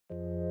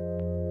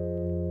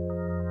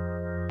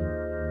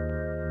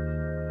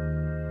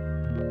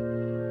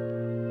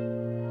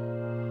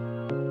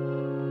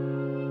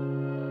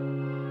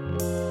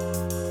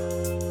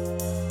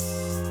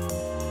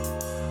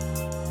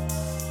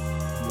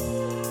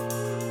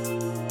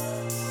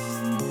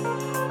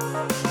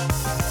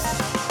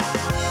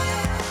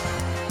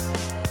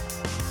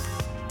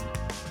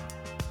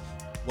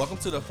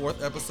to the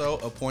fourth episode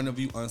of Point of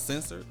View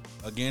Uncensored.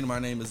 Again, my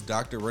name is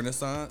Dr.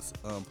 Renaissance.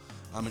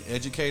 I'm an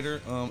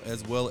educator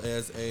as well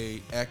as a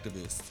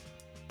activist.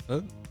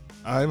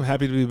 I'm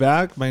happy to be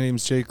back. My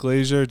name's Jake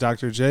Glazier,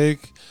 Dr.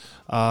 Jake.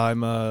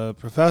 I'm a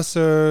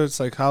professor,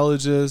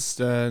 psychologist,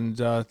 and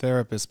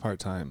therapist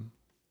part-time.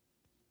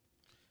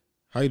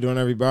 How you doing,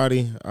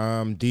 everybody?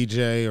 I'm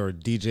DJ or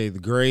DJ the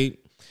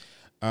Great,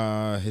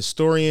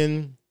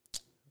 historian,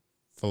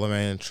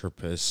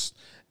 philanthropist,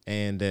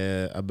 and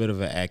a bit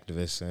of an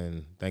activist.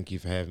 And thank you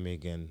for having me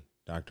again,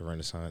 Dr.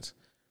 Renaissance.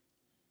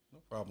 No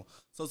problem.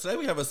 So today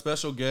we have a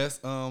special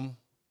guest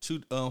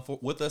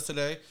with us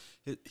today.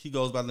 He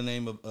goes by the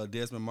name of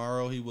Desmond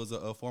Marrow. He was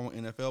a former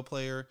NFL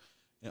player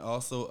and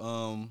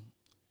also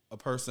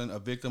a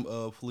victim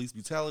of police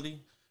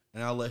brutality.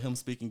 And I'll let him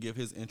speak and give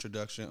his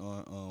introduction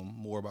on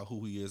more about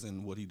who he is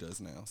and what he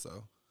does now.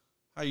 So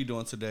how you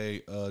doing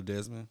today,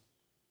 Desmond?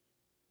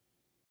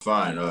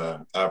 Fine.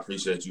 I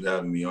appreciate you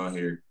having me on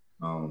here.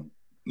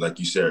 Like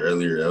you said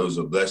earlier, it was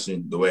a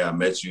blessing. The way I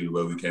met you, the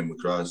way we came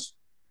across,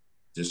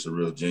 just a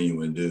real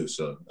genuine dude.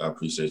 So I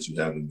appreciate you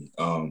having me.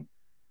 I'm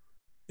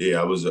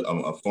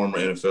a former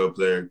NFL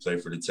player,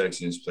 played for the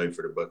Texans, played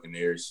for the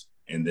Buccaneers.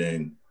 And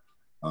then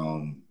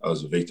I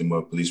was a victim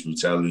of police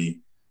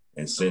brutality.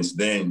 And since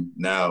then,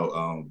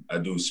 now I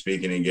do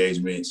speaking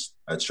engagements.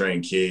 I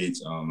train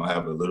kids. I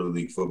have a Little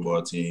League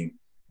football team.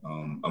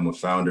 I'm a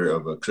founder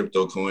of a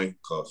crypto coin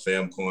called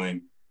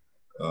FamCoin.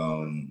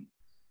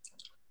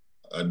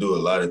 I do a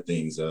lot of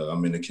things.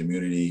 I'm in the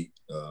community.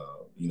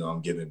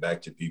 I'm giving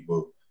back to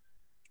people.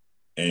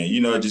 And,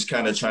 just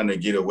kind of trying to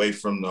get away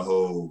from the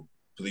whole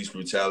police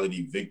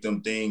brutality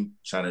victim thing,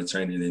 trying to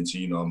turn it into,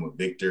 I'm a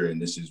victor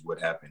and this is what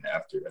happened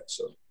after that.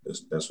 So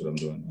that's what I'm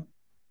doing now.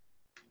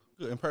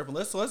 Good and perfect.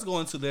 Let's go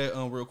into that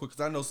real quick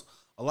because I know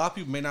a lot of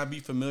people may not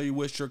be familiar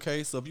with your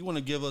case. So if you want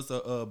to give us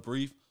a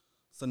brief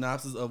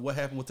synopsis of what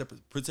happened with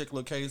that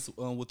particular case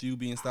with you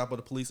being stopped by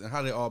the police and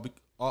how did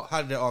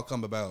that all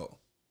come about?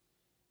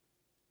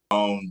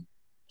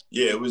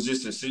 It was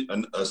just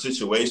a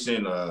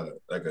situation,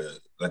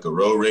 like a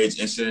road rage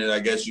incident, I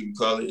guess you can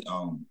call it,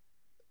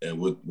 and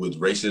with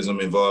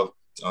racism involved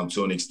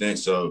to an extent.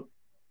 So,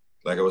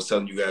 like I was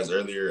telling you guys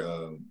earlier,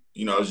 I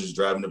was just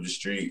driving up the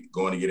street,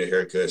 going to get a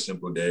haircut,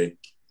 simple day.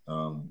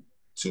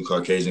 Two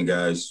Caucasian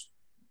guys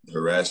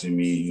harassing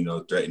me,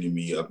 threatening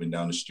me up and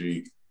down the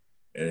street,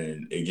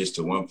 and it gets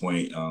to one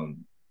point,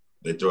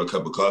 they throw a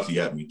cup of coffee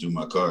at me through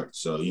my car.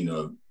 So,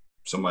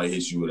 somebody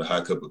hits you with a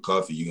hot cup of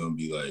coffee, you're going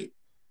to be like,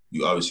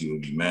 you obviously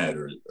would be mad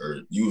or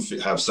you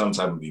would have some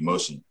type of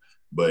emotion.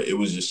 But it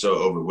was just so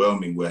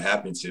overwhelming. What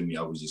happened to me,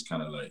 I was just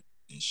kind of like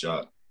in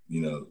shock,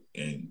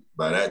 and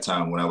by that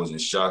time when I was in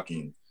shock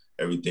and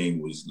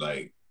everything was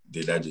like,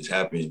 did that just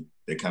happen?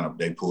 They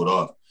pulled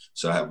off.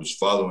 So I was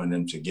following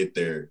them to get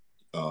their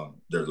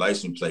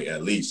license plate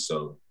at least.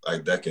 So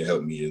that could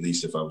help me at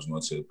least if I was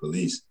going to the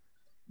police.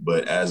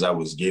 But as I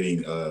was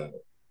getting,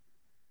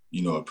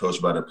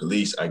 approached by the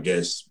police, I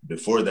guess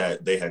before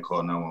that, they had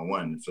called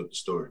 911 to flip the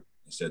story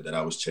and said that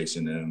I was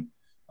chasing them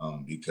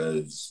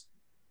because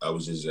I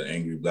was just an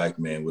angry Black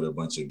man with a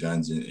bunch of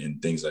guns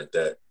and things like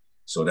that.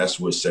 So that's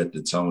what set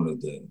the tone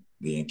of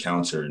the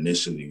encounter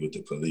initially with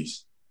the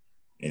police.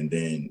 And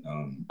then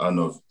I don't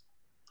know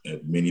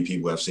if many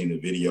people have seen the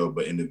video,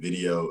 but in the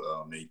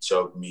video, they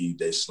choked me,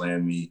 they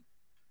slammed me,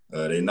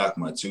 they knocked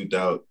my tooth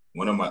out.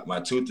 One of my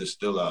tooth is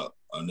still out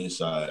on this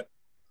side.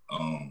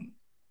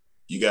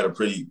 You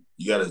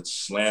gotta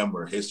slam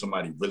or hit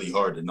somebody really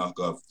hard to knock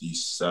off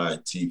these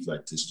side teeth,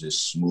 like this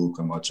just smooth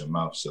come out your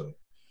mouth. So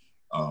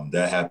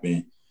that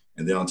happened.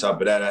 And then on top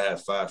of that, I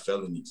had 5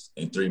 felonies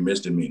and 3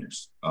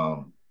 misdemeanors,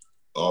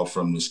 all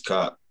from this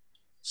cop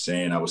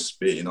saying I was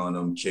spitting on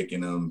them,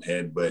 kicking them,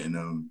 headbutting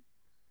them,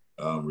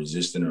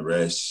 resisting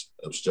arrest,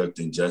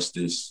 obstructing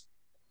justice.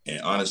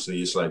 And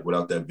honestly, it's like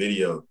without that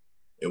video,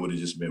 it would have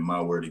just been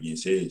my word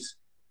against his.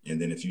 And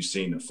then if you've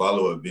seen the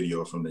follow-up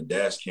video from the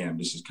dash cam,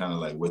 this is kind of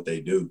like what they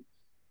do.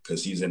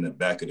 Because he's in the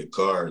back of the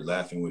car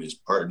laughing with his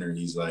partner.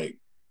 He's like,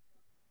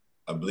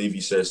 I believe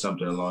he says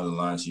something along the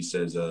lines. He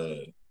says,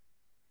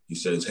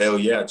 hell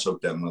yeah, I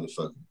choked that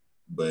motherfucker.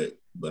 But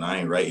I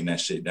ain't writing that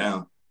shit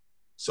down.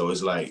 So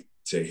it's like,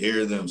 to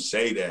hear them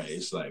say that,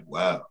 it's like,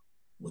 wow,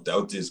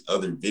 without this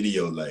other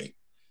video, like,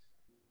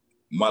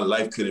 my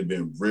life could have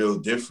been real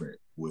different.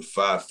 With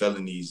 5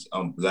 felonies,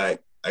 I'm Black,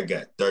 I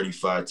got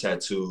 35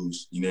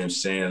 tattoos, you know what I'm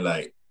saying?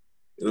 Like,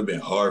 it would have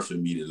been hard for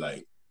me to,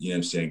 like, you know what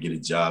I'm saying, get a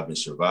job and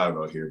survive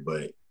out here.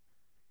 But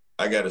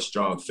I got a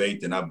strong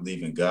faith and I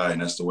believe in God,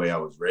 and that's the way I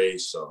was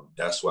raised. So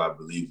that's why I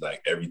believe,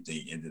 like,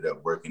 everything ended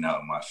up working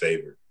out in my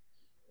favor.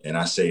 And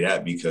I say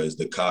that because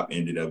the cop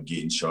ended up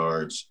getting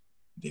charged.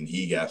 Then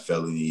he got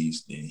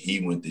felonies. Then he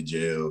went to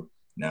jail.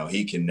 Now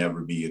he can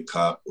never be a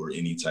cop or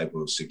any type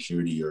of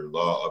security or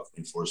law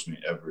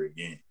enforcement ever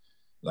again.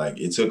 Like,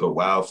 it took a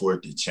while for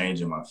it to change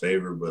in my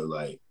favor, but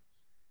like,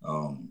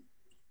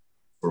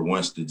 for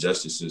once the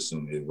justice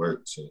system, it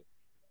worked. So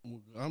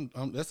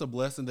that's a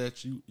blessing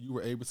that you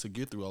were able to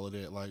get through all of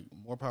that. Like,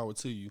 more power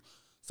to you.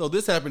 So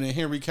this happened in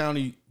Henry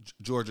County,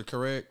 Georgia,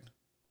 correct?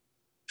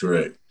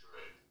 Correct.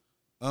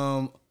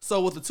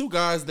 So with the two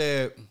guys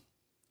that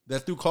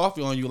threw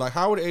coffee on you, like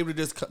how were they able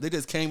to they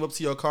just came up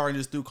to your car and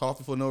just threw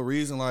coffee for no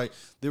reason? Like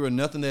there was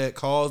nothing that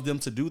caused them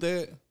to do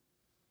that?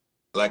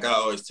 Like I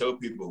always tell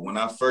people, when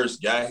I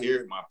first got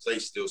here, my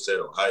place still said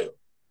Ohio.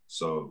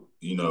 So,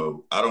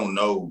 I don't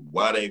know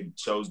why they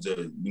chose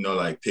to,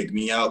 like pick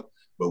me out.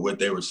 But what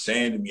they were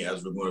saying to me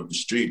as we're going up the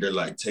street, they're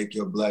like, take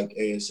your black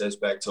ASS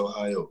back to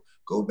Ohio,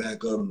 go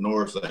back up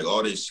north, like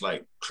all this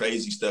like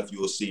crazy stuff you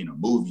will see in a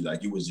movie.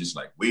 Like it was just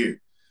like weird.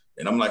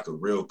 And I'm like a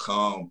real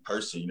calm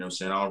person, you know what I'm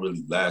saying? I don't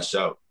really lash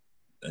out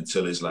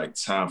until it's like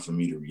time for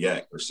me to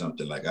react or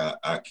something. Like I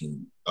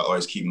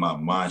always keep my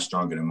mind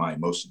stronger than my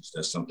emotions.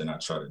 That's something I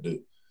try to do.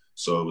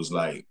 So it was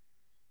like,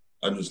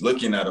 I was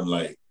looking at them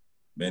like,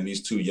 man,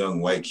 these two young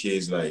white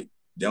kids, like,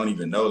 they don't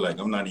even know, like,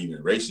 I'm not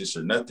even racist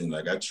or nothing.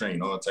 Like, I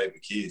train all type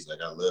of kids.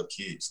 Like, I love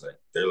kids. Like,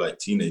 they're like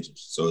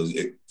teenagers. So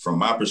from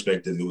my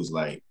perspective, it was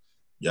like,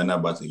 y'all not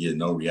about to get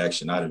no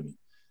reaction out of me.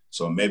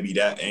 So maybe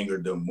that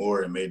angered them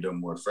more and made them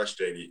more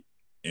frustrated.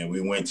 And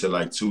we went to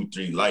like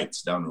 2-3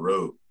 lights down the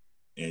road.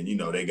 And,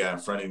 they got in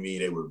front of me.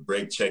 They were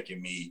brake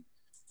checking me.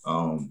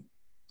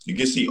 You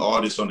can see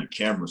all this on the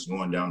cameras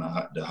going down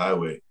the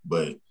highway.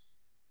 But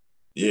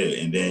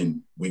yeah, and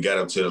then we got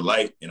up to the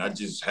light, and I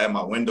just had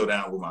my window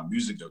down with my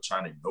music up,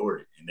 trying to ignore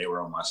it, and they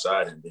were on my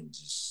side, and then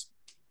just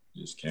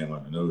came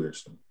out of nowhere.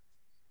 So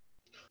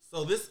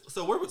this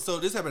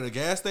happened at a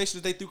gas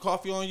station that they threw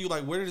coffee on you.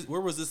 Like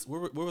where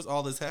was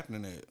all this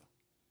happening at?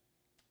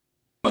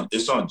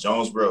 It's on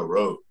Jonesboro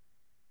Road,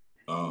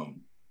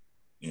 in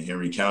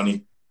Henry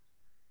County.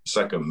 It's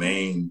like a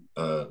main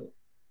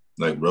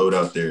like road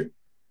out there.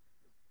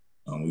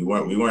 We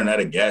weren't at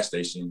a gas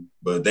station,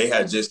 but they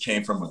had just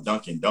came from a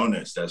Dunkin'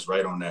 Donuts that's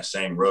right on that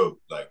same road,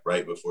 like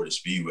right before the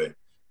Speedway. I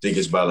think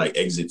it's by like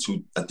exit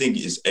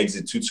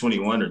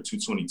 221 or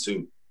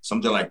 222,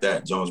 something like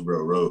that,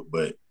 Jonesboro Road.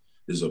 But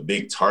there's a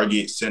big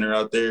Target center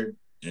out there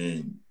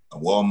and a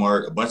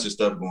Walmart, a bunch of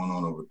stuff going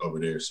on over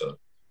there. So,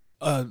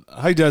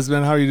 hi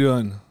Desmond, how are you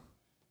doing?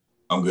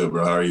 I'm good,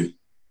 bro. How are you?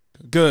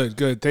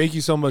 Good. Thank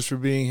you so much for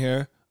being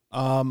here.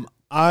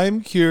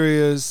 I'm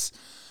curious.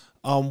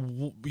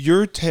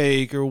 Your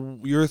take or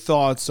your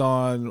thoughts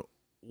on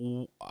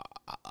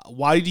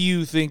why do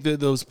you think that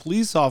those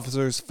police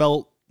officers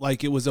felt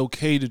like it was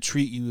okay to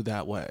treat you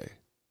that way?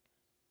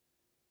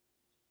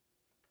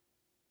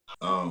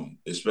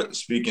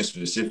 Speaking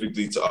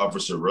specifically to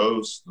Officer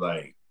Rose,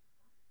 like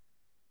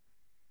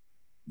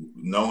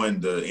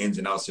knowing the ins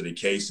and outs of the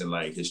case and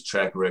like his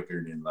track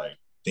record and like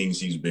things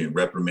he's been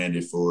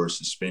reprimanded for,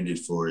 suspended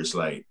for, it's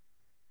like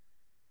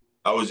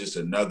I was just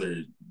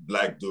another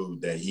black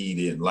dude that he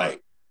didn't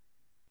like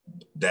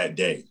that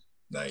day.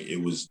 Like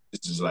this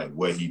is like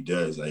what he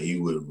does. Like he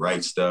would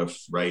write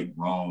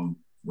wrong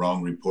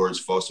reports,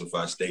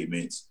 falsify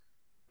statements.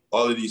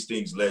 All of these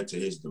things led to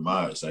his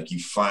demise. Like he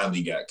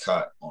finally got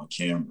caught on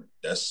camera.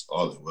 That's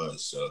all it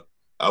was. So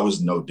I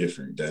was no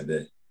different that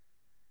day.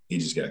 He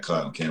just got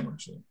caught on camera.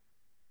 So.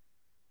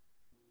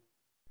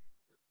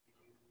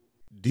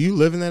 Do you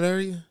live in that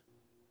area?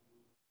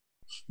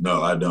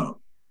 No, I don't.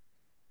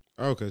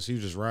 Okay, so you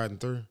just riding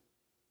through?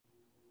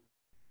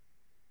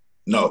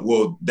 No,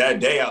 well, that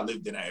day I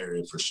lived in that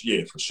area for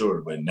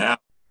sure. But now,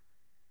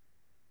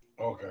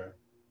 okay.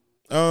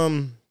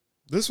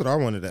 This is what I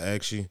wanted to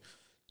ask you.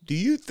 Do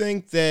you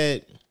think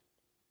that,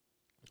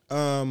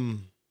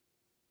 do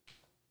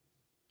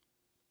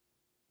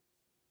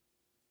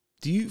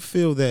you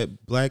feel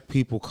that black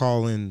people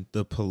calling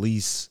the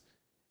police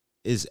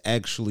is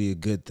actually a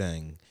good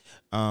thing?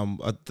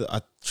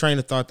 A train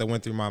of thought that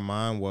went through my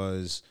mind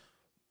was,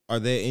 are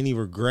there any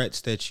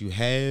regrets that you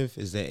have?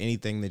 Is there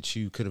anything that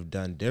you could have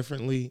done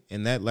differently?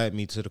 And that led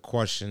me to the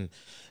question,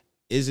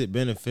 is it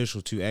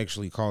beneficial to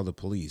actually call the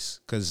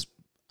police? Because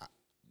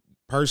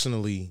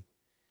personally,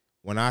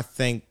 when I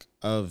think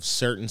of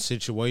certain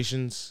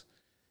situations,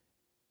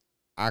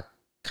 I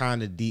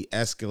kind of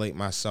de-escalate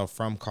myself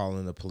from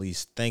calling the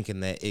police, thinking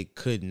that it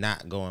could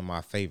not go in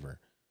my favor.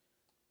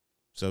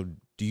 So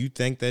do you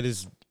think that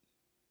is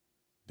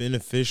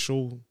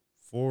beneficial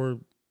for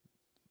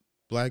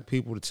black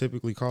people to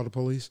typically call the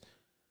police?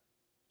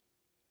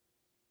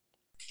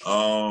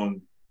 Well,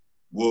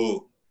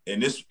 in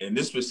this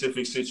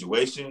specific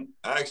situation,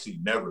 I actually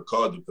never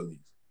called the police.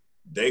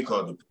 They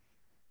called the police.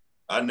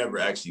 I never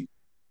actually,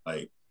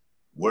 like,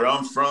 where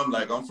I'm from,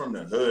 like, I'm from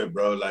the hood,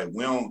 bro. Like,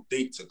 we don't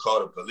think to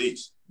call the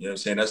police. You know what I'm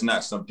saying? That's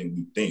not something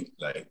we think,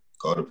 like,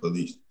 call the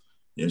police.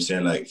 You know what I'm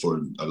saying? Like,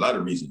 for a lot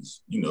of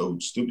reasons,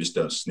 stupid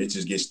stuff.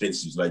 Snitches get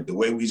stitches. Like, the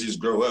way we just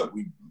grow up,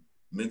 we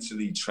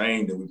mentally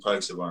trained and we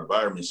products of our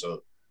environment.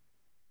 So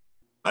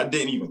I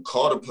didn't even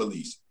call the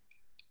police.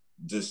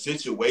 The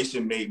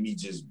situation made me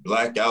just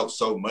black out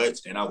so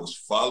much, and I was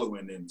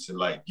following them to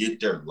like get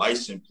their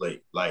license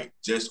plate, like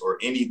just or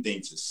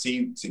anything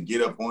to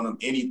get up on them,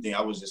 anything.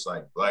 I was just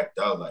like blacked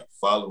out, like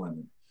following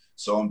them.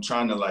 So I'm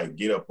trying to like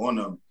get up on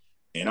them,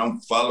 and I'm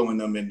following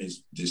them in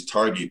this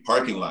Target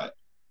parking lot.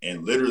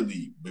 And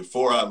literally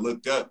before I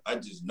look up, I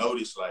just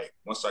noticed, like,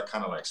 once I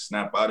kind of like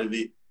snap out of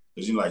it,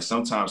 Because you know, like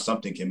sometimes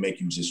something can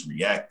make you just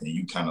react and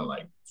you kind of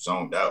like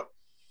zoned out.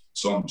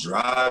 So I'm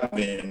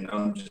driving,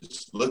 I'm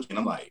just looking,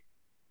 I'm like,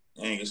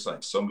 dang, it's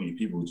like so many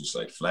people just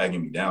like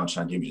flagging me down,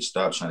 trying to get me to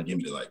stop, trying to get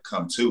me to like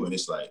come to. And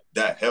it's like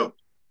that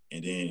helped.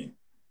 And then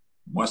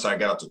once I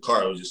got out the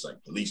car, it was just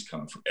like police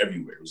coming from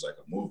everywhere. It was like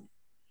a movie.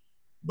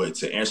 But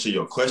to answer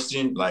your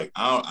question, like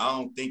I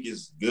don't think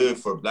it's good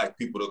for Black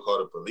people to call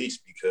the police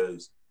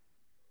because,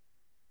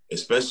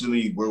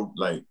 especially we're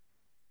like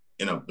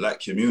in a Black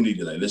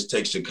community. Like let's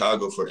take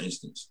Chicago for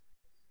instance.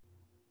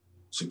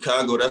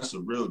 Chicago, that's a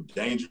real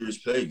dangerous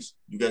place.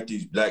 You got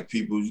these Black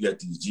people, you got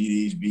these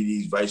GDs,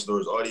 BDs, Vice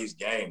Lords, all these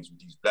gangs with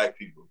these Black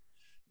people,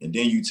 and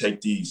then you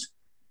take these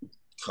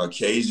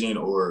Caucasian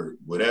or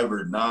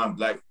whatever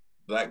non-Black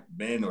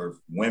men or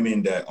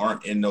women that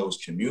aren't in those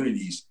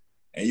communities,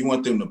 and you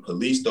want them to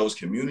police those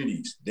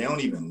communities. They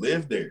don't even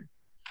live there.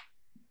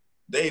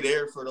 They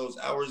there for those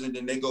hours and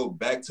then they go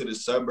back to the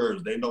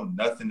suburbs. They know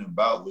nothing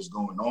about what's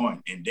going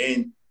on. And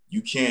then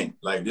you can't,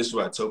 like, this is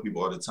what I tell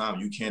people all the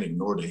time, you can't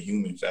ignore the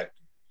human factor.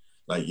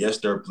 Like, yes,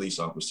 they're a police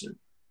officer,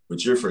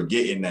 but you're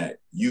forgetting that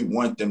you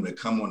want them to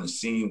come on a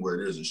scene where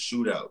there's a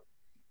shootout.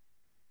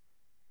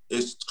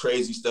 It's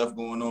crazy stuff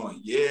going on.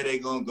 Yeah, they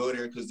gonna go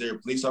there because they're a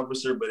police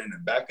officer, but in the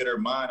back of their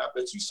mind, I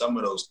bet you some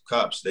of those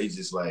cops, they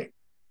just like,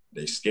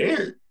 they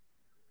scared.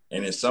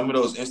 And in some of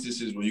those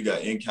instances where you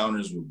got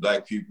encounters with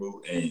Black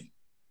people, and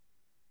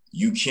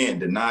you can't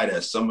deny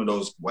that some of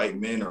those white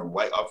men or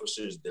white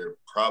officers, they're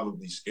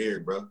probably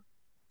scared, bro,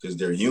 because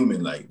they're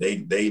human. Like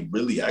they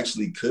really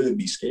actually could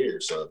be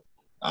scared. So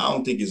I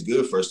don't think it's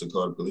good for us to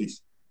call the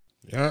police.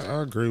 Yeah,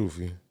 I agree with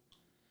you.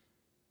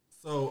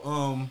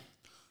 So,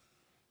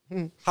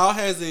 how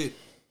has it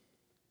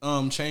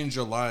changed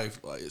your life?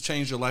 Like,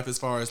 changed your life as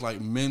far as like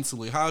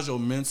mentally? How's your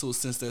mental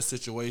since that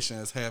situation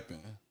has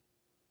happened?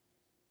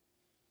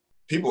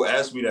 People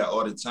ask me that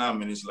all the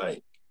time, and it's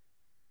like,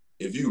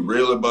 if you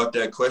real about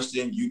that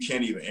question, you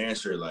can't even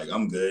answer it like,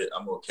 I'm good,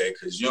 I'm okay,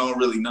 because you don't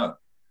really know.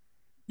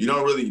 You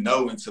don't really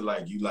know until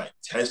like you like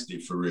test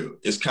it for real.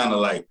 It's kind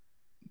of like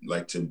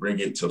to bring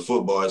it to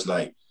football, it's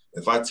like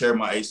if I tear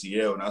my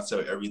ACL and I tell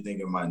everything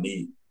in my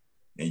knee,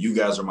 and you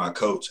guys are my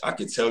coach, I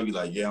could tell you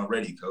like, yeah, I'm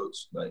ready,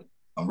 coach. Like,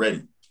 I'm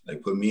ready.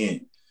 Like, put me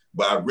in.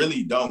 But I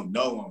really don't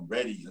know I'm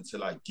ready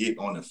until I get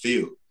on the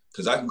field.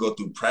 Because I can go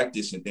through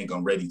practice and think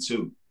I'm ready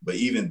too. But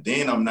even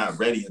then, I'm not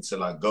ready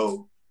until I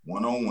go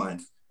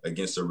one-on-one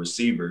against a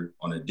receiver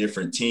on a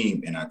different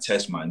team and I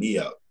test my knee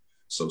out.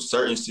 So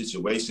certain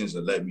situations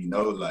that let me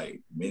know, like,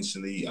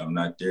 mentally, I'm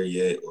not there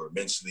yet, or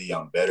mentally,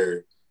 I'm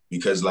better.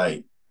 Because,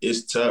 like,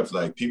 it's tough.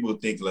 Like, people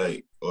think,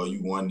 like, oh,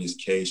 you won this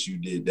case, you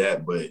did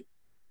that. But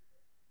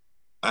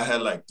I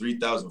had like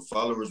 3,000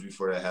 followers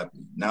before that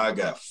happened. Now I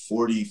got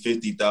 40,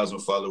 50,000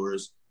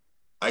 followers.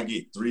 I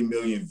get 3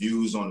 million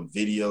views on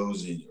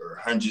videos or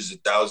hundreds of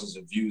thousands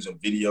of views on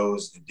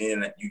videos. And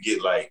then you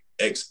get like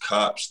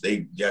ex-cops. They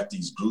got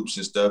these groups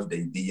and stuff. They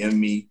DM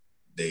me.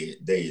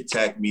 They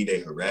attack me. They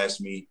harass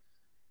me.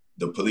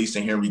 The police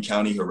in Henry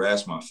County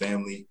harass my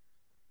family.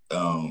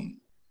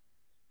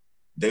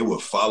 They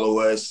would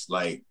follow us.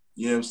 Like,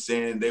 you know what I'm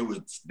saying? They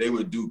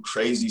would do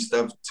crazy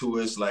stuff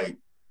to us, like,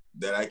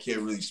 that I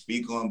can't really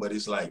speak on, but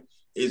it's like,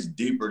 it's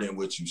deeper than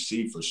what you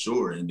see for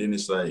sure. And then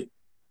it's like,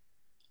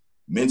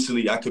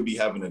 mentally, I could be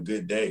having a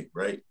good day,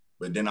 right?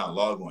 But then I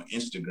log on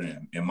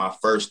Instagram and my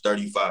first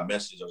 35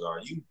 messages are,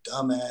 you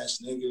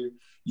dumbass nigga,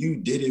 you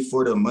did it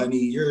for the money,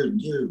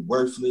 you're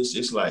worthless.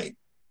 It's like,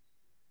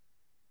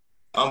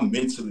 I'm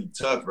mentally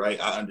tough, right?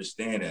 I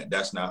understand that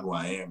that's not who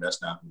I am.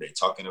 That's not who they're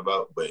talking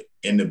about. But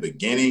in the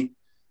beginning,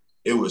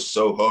 it was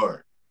so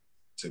hard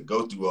to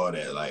go through all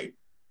that. Like,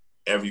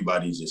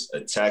 everybody's just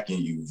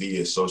attacking you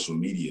via social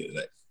media.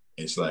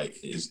 Like,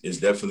 it's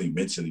definitely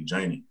mentally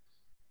draining.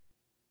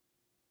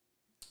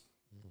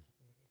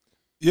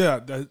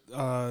 Yeah,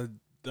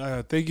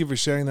 thank you for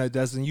sharing that,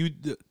 Desmond. You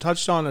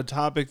touched on a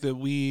topic that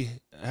we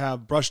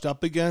have brushed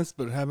up against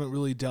but haven't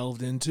really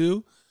delved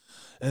into,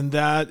 and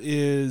that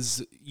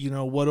is,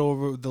 what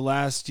over the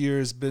last year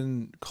has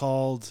been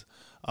called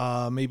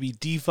maybe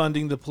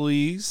defunding the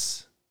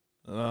police.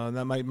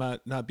 That might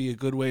not be a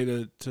good way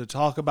to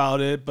talk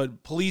about it,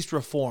 but police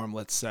reform,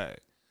 let's say.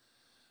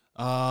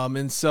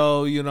 And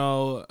so,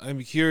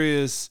 I'm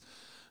curious,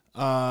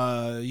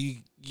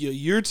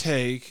 your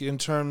take in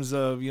terms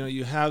of,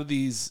 you have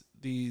these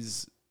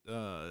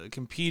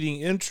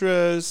competing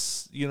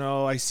interests.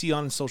 I see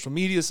on social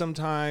media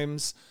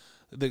sometimes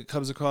that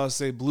comes across,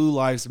 say, Blue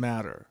Lives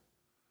Matter,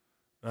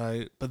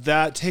 right? But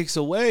that takes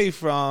away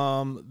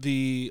from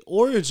the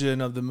origin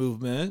of the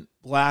movement,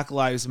 Black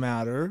Lives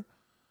Matter,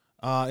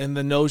 and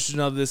the notion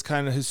of this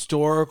kind of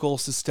historical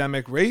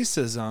systemic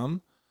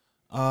racism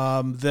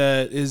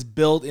that is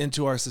built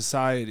into our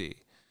society.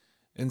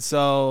 And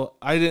so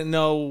I didn't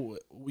know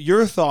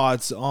your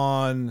thoughts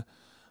on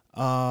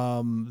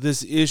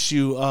this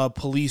issue of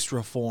police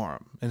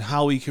reform and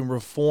how we can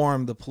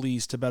reform the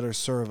police to better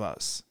serve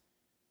us.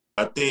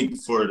 I think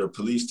for the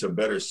police to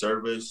better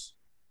serve us,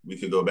 we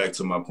could go back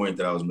to my point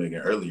that I was making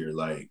earlier.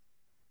 Like,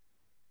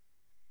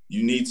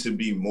 you need to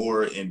be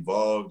more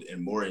involved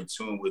and more in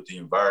tune with the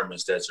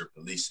environments that you're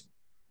policing.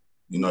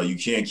 You know, you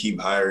can't keep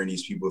hiring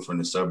these people from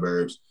the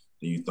suburbs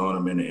and you throwing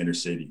them in the inner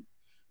city.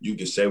 You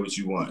can say what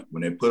you want.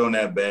 When they put on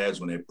that badge,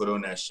 when they put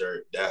on that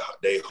shirt, that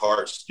they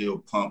heart still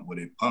pump when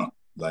it pump.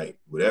 Like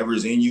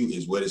whatever's in you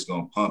is what it's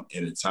gonna pump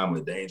in a time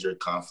of danger,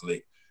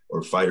 conflict,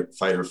 or fight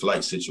or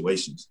flight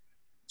situations.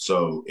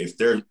 So if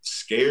they're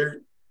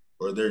scared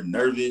or they're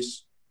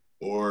nervous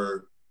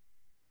or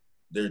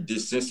they're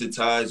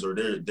desensitized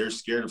or they're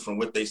scared from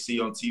what they see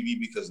on TV,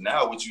 because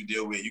now what you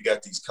deal with, you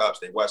got these cops,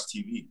 they watch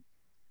TV,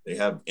 they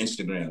have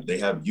Instagram, they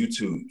have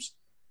YouTubes,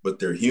 but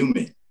they're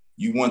human.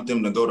 You want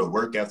them to go to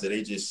work after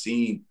they just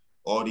seen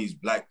all these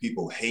black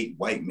people hate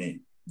white men.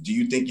 Do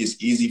you think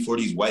it's easy for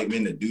these white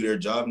men to do their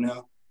job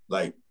now?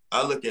 Like,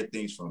 I look at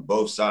things from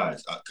both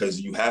sides because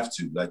you have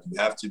to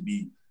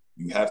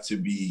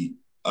be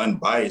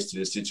unbiased to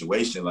the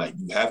situation. Like,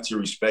 you have to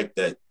respect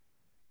that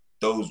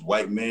those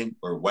white men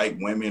or white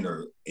women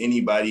or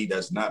anybody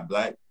that's not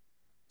black,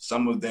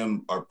 some of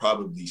them are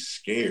probably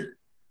scared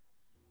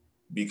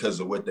because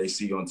of what they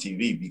see on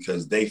TV,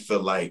 because they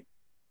feel like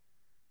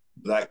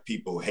black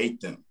people hate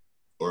them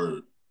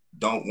or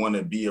don't want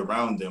to be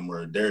around them,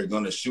 or they're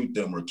going to shoot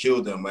them or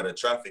kill them at a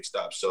traffic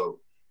stop. So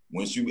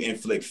once you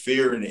inflict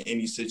fear into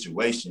any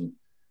situation,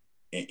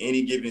 in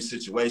any given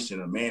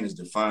situation, a man is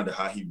defined to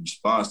how he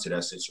responds to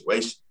that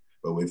situation.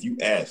 But if you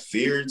add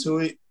fear to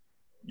it,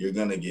 you're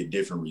going to get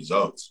different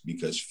results,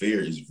 because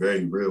fear is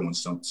very real when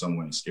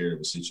someone is scared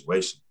of a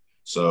situation.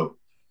 So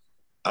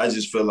I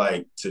just feel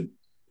like, to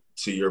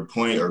your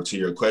point or to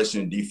your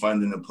question,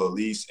 defunding the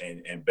police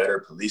and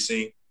better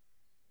policing,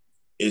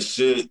 it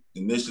should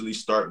initially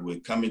start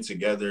with coming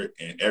together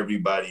and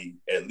everybody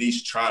at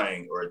least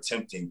trying or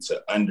attempting to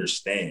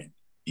understand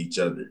each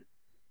other.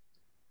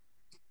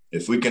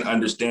 If we can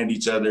understand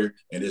each other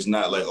and it's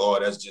not like, oh,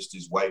 that's just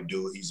this white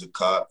dude, he's a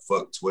cop,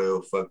 fuck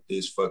 12, fuck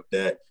this, fuck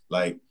that.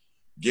 Like,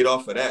 get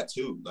off of that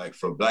too. Like,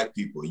 for black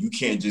people, you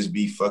can't just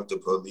be fuck the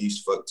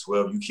police, fuck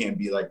 12. You can't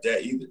be like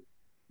that either.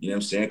 You know what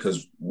I'm saying?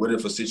 Because what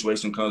if a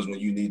situation comes when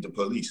you need the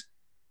police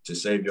to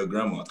save your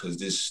grandma because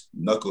this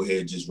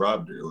knucklehead just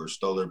robbed her or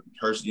stole her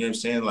purse? You know what I'm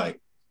saying? Like,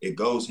 it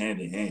goes hand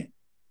in hand.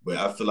 But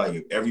I feel like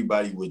if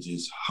everybody would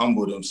just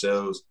humble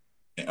themselves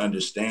and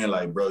understand,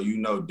 like, bro, you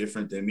know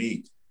different than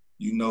me.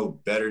 You know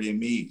better than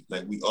me.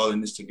 Like, we all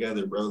in this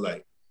together, bro.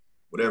 Like,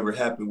 whatever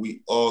happened,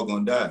 we all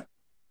gonna die.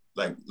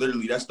 Like,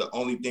 literally, that's the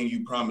only thing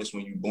you promise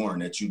when you're born,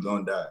 that you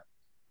gonna die.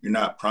 You're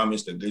not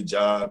promised a good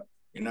job.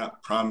 You're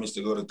not promised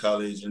to go to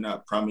college. You're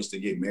not promised to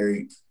get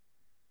married.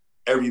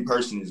 Every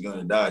person is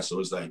gonna die. So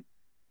it's like,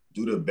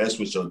 do the best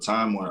with your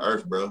time on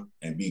earth, bro,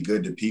 and be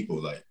good to people,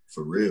 like,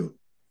 for real.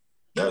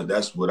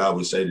 That's what I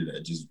would say to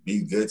that. Just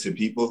be good to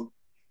people,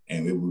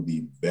 and it would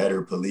be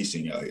better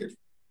policing out here.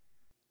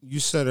 You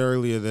said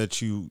earlier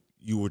that you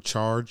were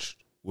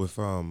charged with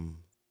 5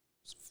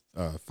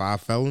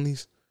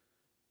 felonies.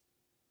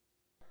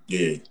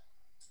 Yeah.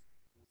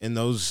 And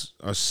those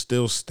are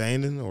still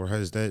standing, or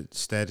has that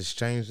status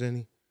changed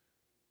any?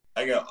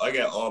 I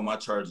got all my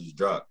charges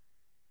dropped.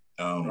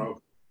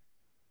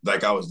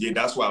 Like,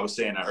 that's why I was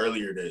saying that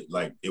earlier, that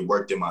like it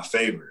worked in my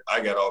favor.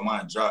 I got all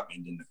mine dropped,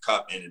 and then the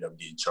cop ended up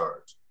getting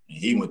charged, and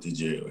he went to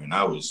jail, and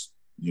I was,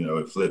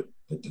 it flipped.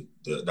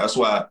 That's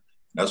why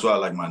I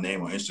like my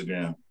name on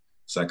Instagram.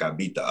 It's like, I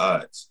beat the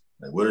odds.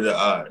 Like, what are the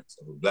odds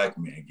of a black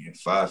man getting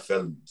 5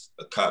 felonies?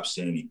 A cop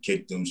saying he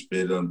kicked him,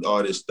 spit him,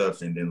 all this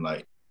stuff, and then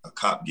like a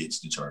cop gets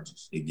the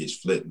charges. It gets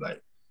flipped.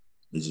 Like,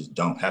 it just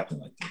don't happen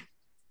like that.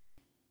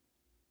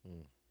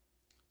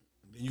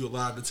 You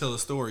allowed to tell a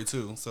story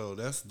too, so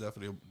that's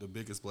definitely the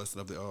biggest blessing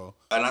of it all.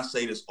 And I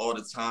say this all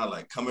the time,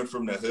 like, coming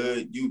from the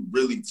hood, you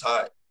really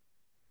taught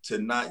to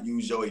not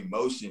use your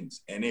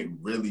emotions, and it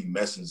really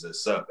messes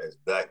us up as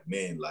black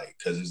men. Like,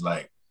 because it's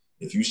like,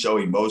 if you show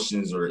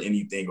emotions or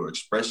anything or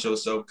express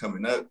yourself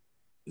coming up,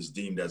 it's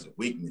deemed as a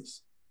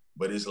weakness.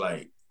 But it's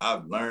like,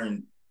 I've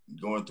learned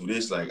going through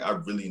this, like, I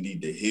really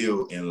need to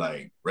heal and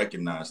like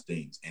recognize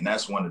things. And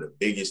that's one of the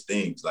biggest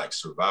things, like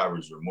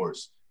survivor's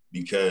remorse.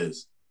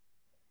 Because,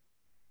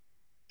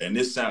 and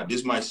this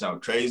might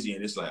sound crazy,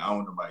 and it's like, I don't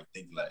want nobody to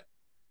think like,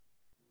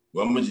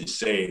 well, I'm gonna just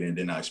say it and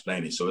then I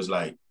explain it. So it's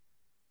like,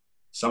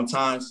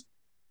 sometimes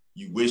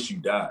you wish you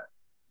died,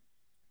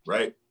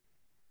 right?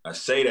 I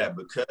say that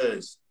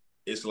because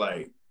it's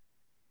like,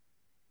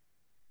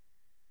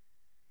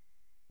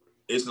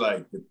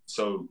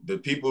 so the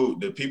people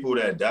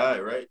that die,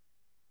 right?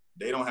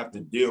 They don't have to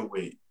deal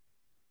with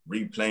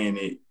replaying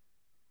it,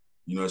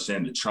 you know what I'm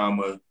saying, the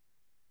trauma,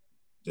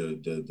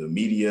 the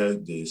media,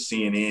 the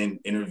CNN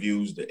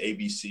interviews, the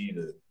ABC,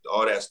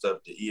 all that stuff,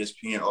 the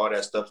ESPN, all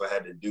that stuff I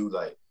had to do,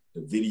 like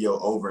the video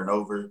over and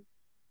over.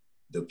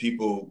 The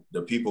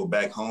people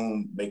back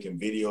home making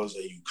videos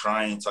of you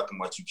crying, talking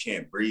about you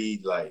can't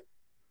breathe, like,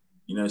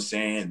 you know what I'm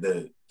saying?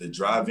 The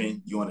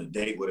driving, you on a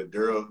date with a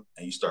girl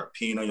and you start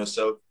peeing on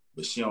yourself,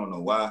 but she don't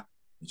know why,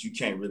 but you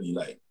can't really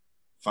like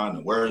find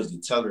the words to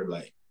tell her,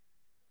 like,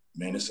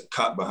 man, it's a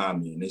cop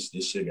behind me, and this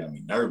shit got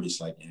me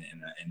nervous, like, and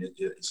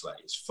it's like,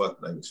 it's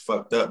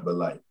fucked up, but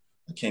like,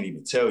 I can't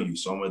even tell you.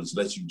 So I'm gonna just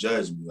let you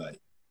judge me, like,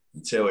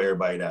 and tell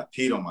everybody that I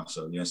peed on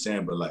myself. You know what I'm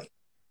saying? But like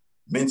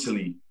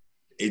mentally,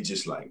 it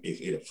just like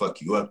it'll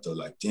fuck you up though.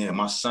 Like, damn,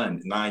 my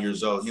son, 9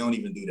 years old, he don't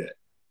even do that.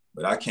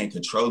 But I can't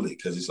control it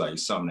because it's like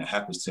something that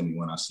happens to me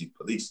when I see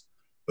police.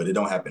 But it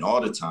don't happen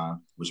all the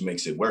time, which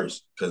makes it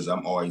worse because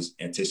I'm always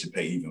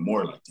anticipating even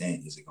more. Like,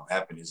 dang, is it gonna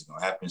happen? Is it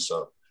gonna happen?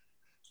 So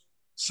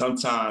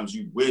sometimes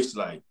you wish,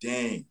 like,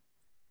 dang,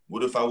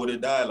 what if I would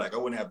have died? Like, I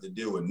wouldn't have to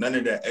deal with none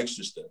of that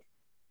extra stuff.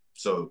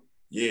 So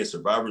yeah,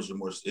 survivor's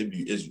remorse,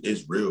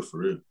 it's real for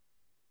real.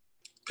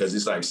 Because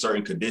it's like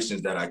certain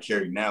conditions that I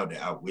carry now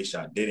that I wish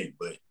I didn't,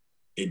 but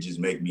it just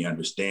make me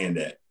understand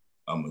that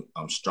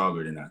I'm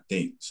stronger than I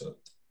think. So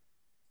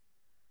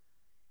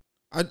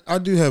I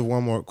do have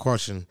one more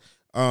question.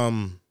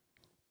 I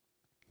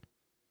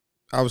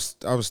was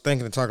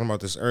thinking of talking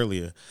about this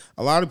earlier.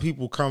 A lot of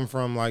people come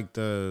from like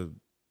the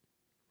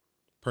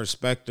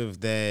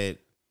perspective that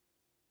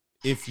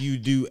if you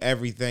do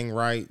everything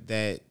right,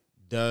 that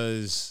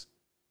does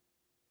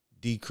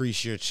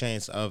decrease your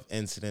chance of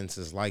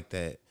incidences like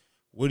that.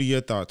 What are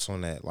your thoughts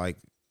on that? Like,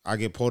 I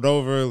get pulled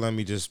over, let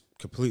me just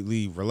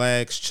completely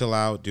relax, chill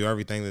out, do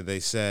everything that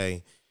they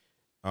say.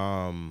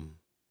 Let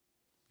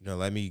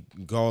me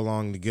go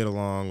along to get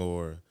along,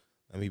 or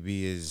let me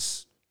be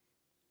as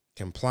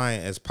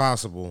compliant as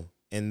possible,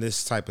 and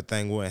this type of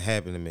thing wouldn't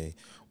happen to me.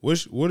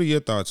 What are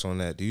your thoughts on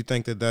that? Do you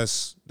think that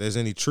there's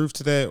any truth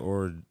to that,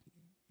 or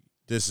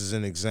this is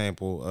an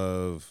example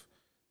of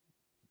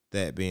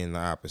that being the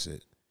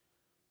opposite?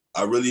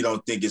 I really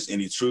don't think it's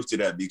any truth to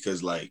that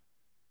because like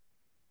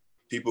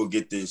people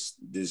get this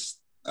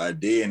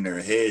idea in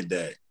their head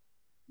that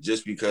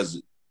just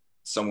because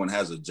someone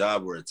has a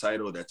job or a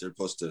title that they're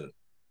supposed to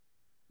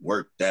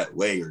work that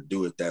way or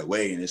do it that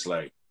way. And it's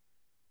like,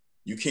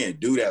 you can't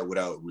do that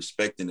without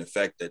respecting the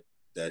fact that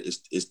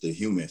it's the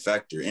human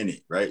factor in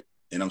it, right?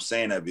 And I'm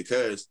saying that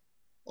because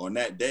on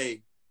that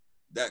day,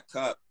 that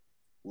cop,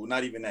 well,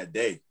 not even that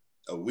day,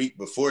 a week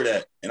before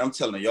that, and I'm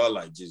telling y'all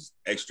like just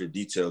extra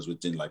details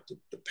within like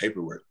the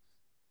paperwork.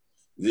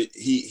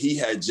 He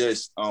had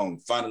just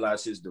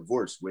finalized his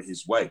divorce with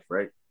his wife,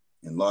 right?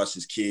 And lost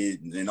his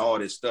kid and all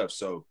this stuff.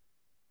 So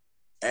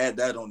add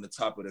that on the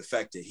top of the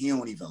fact that he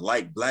don't even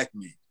like black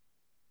men.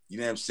 You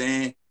know what I'm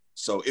saying?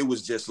 So it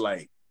was just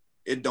like,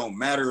 it don't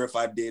matter if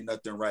I did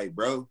nothing right,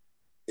 bro.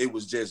 It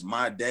was just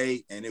my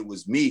day and it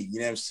was me. You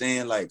know what I'm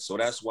saying? Like, so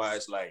that's why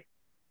it's like,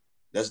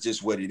 that's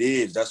just what it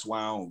is. That's why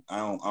I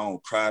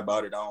don't cry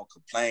about it. I don't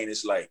complain.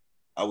 It's like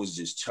I was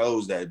just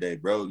chose that day,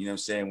 bro. You know what I'm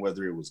saying?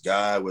 Whether it was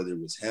God, whether it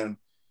was him,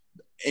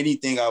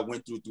 anything I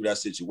went through that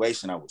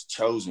situation, I was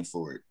chosen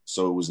for it.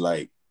 So it was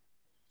like,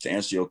 to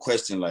answer your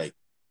question, like,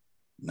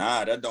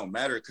 nah, that don't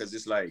matter because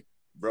it's like,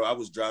 bro, I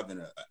was driving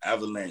an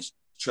Avalanche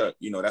truck.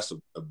 You know, that's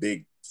a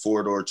big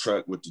 4-door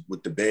truck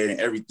with the bed and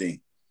everything.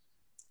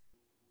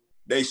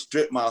 They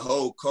stripped my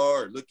whole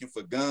car looking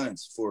for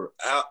guns for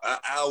an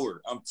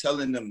hour. I'm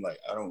telling them, like,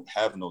 I don't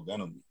have no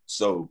gun on me.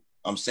 So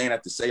I'm saying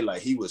that to say,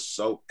 like, he was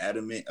so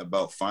adamant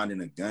about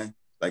finding a gun.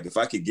 Like, if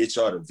I could get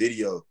y'all the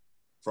video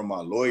from my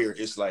lawyer,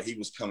 it's like he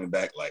was coming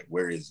back like,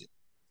 where is it?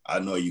 I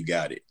know you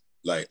got it.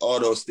 Like, all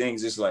those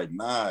things, it's like,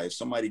 nah, if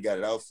somebody got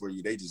it out for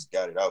you, they just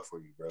got it out for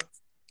you, bro.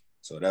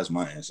 So that's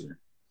my answer.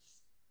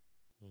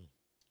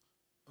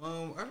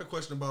 I had a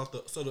question about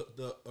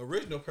the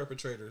original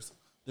perpetrators.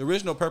 The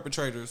original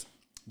perpetrators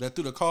that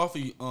threw the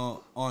coffee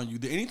on you.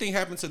 Did anything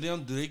happen to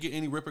them? Did they get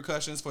any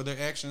repercussions for their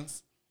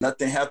actions?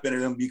 Nothing happened to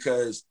them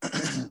because,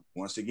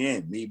 once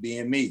again, me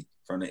being me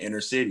from the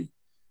inner city,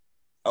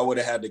 I would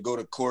have had to go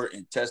to court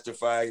and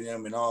testify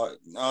them and all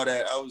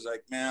that. I was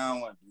like, man, I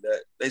don't want to do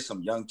that. They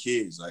some young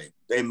kids. Like,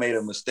 they made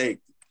a mistake.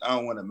 I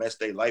don't want to mess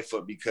their life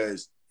up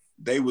because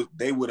they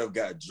would have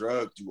got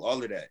drugged through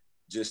all of that.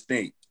 Just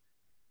think.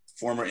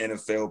 Former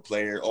NFL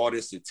player, all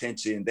this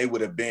attention, they would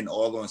have been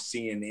all on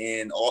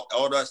CNN,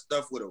 all that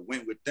stuff would have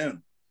went with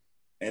them.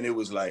 And it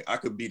was like, I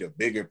could be the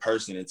bigger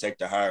person and take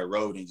the higher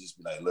road and just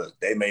be like, look,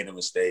 they made a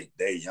mistake.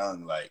 They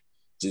young, like,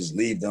 just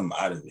leave them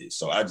out of it.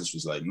 So I just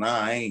was like,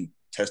 nah, I ain't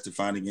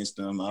testifying against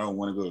them. I don't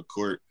want to go to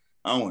court.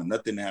 I don't want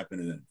nothing to happen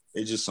to them.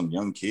 They're just some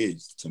young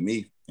kids to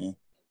me. Yeah.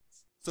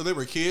 So they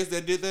were kids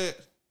that did that?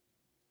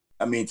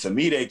 I mean, to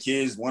me, they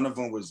kids, one of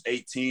them was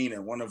 18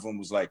 and one of them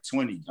was like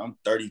 20. I'm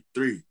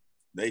 33.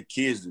 They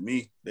kids to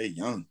me. They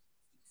young.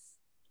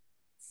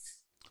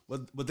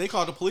 But they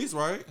called the police,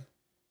 right?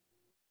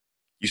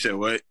 You said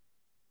what?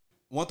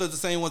 Weren't they the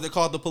same ones that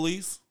called the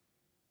police?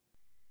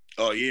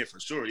 Oh yeah, for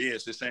sure. Yeah,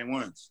 it's the same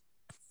ones.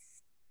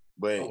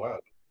 But Oh, wow.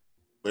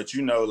 But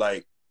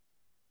like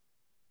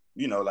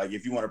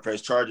if you want to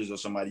press charges or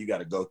somebody, you got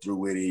to go through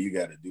with it. You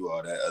got to do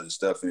all that other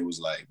stuff. And it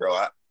was like,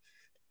 bro,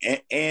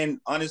 and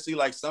honestly,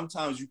 like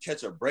sometimes you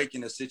catch a break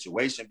in a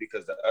situation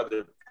because the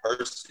other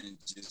person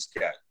just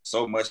got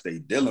so much they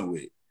dealing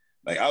with.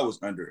 Like I was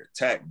under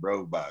attack,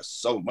 bro, by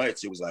so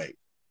much. It was like,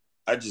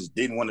 I just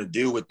didn't want to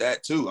deal with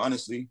that too.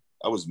 Honestly,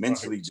 I was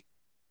mentally just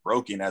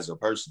broken as a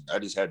person. I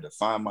just had to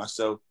find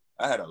myself.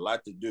 I had a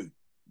lot to do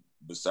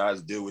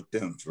besides deal with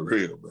them for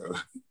real, bro.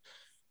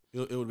 It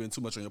would have been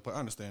too much on your part. I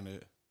understand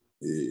that.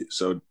 Yeah,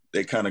 so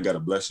they kind of got a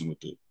blessing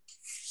with it.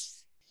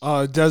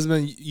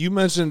 Desmond, you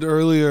mentioned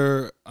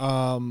earlier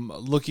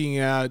looking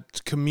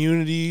at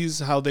communities,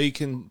 how they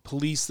can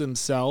police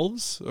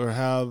themselves or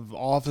have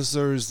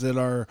officers that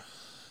are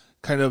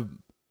kind of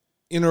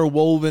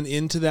interwoven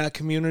into that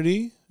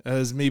community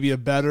as maybe a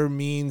better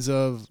means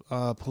of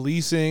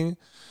policing.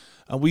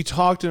 We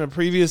talked in a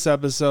previous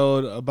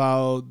episode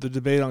about the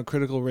debate on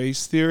critical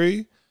race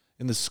theory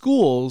in the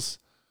schools.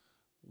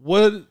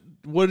 What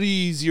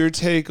is your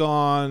take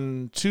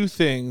on two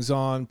things,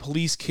 on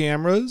police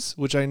cameras,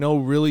 which I know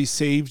really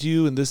saved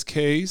you in this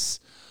case,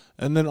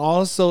 and then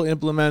also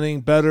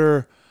implementing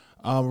better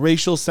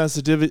racial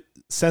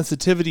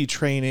sensitivity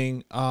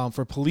training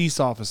for police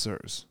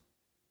officers?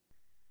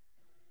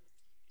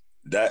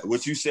 That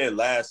what you said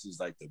last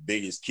is like the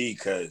biggest key,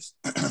 because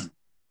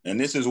and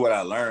this is what I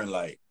learned,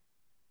 like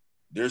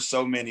there's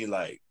so many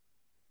like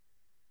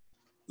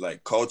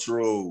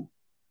cultural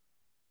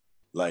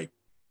like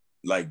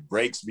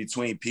breaks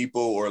between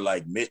people, or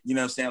like, you know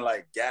what I'm saying,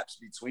 like gaps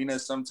between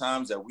us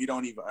sometimes, that we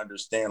don't even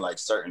understand like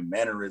certain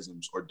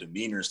mannerisms or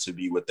demeanors to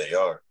be what they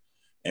are.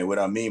 And what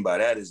I mean by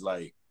that is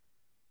like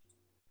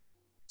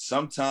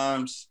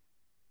sometimes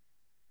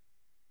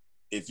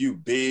if you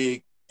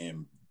big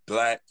and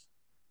black,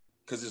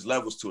 because there's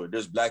levels to it.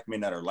 There's black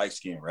men that are light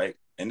skinned, right?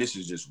 And this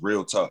is just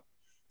real talk.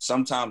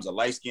 Sometimes a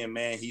light skinned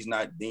man, he's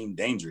not deemed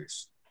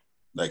dangerous.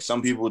 Like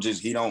some people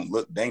just, he don't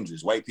look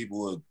dangerous. White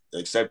people will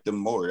accept them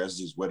more. That's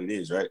just what it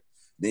is, right?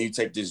 Then you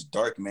take this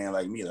dark man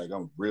like me, like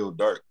I'm real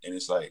dark, and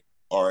it's like,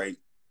 all right,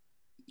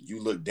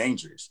 you look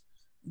dangerous.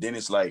 Then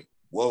it's like,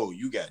 whoa,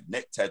 you got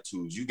neck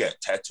tattoos, you got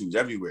tattoos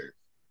everywhere.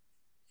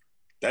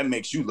 That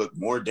makes you look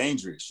more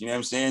dangerous. You know what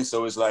I'm saying?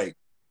 So it's like,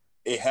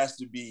 it has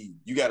to be,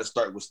 you got to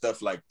start with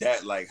stuff like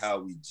that, like how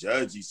we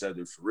judge each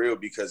other for real,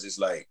 because it's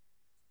like,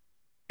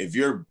 if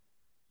you're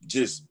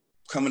just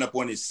coming up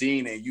on this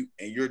scene and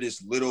you're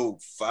this little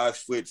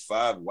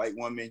 5'5" white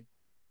woman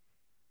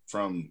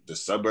from the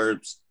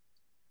suburbs,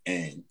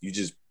 and you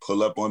just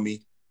pull up on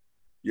me,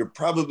 you're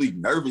probably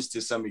nervous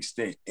to some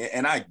extent.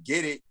 And I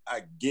get it.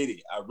 I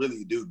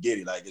really do get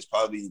it. Like, it's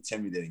probably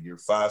intimidating. You're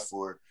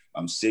 5'4",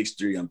 I'm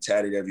 6'3", I'm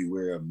tatted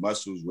everywhere,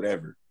 muscles,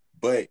 whatever.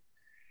 But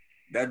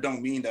that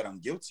don't mean that I'm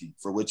guilty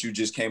for what you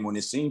just came on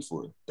this scene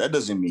for. That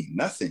doesn't mean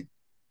nothing.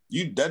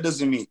 That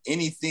doesn't mean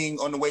anything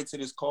on the way to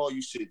this call.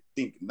 You should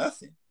think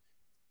nothing.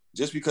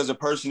 Just because a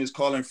person is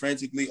calling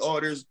frantically, oh,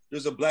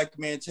 there's a black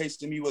man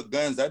chasing me with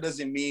guns, that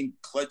doesn't mean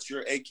clutch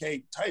your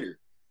AK tighter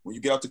when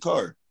you get out the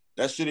car.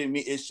 It shouldn't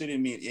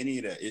mean any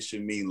of that. It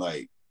should mean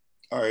like,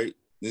 all right,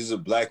 this is a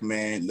black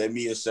man. Let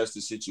me assess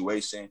the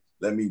situation.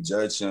 Let me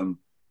judge him,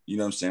 you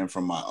know what I'm saying,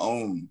 from my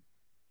own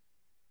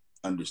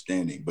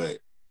understanding. But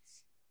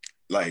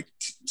like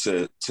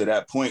to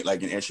that point,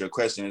 like, and answer your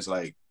question, is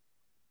like,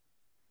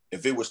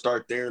 if it would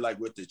start there, like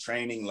with the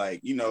training, like,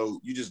 you know,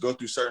 you just go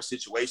through certain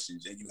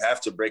situations and you have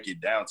to break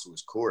it down to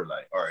its core.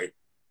 Like, all right,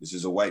 this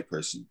is a white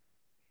person,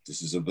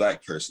 this is a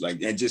black person,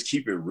 like, and just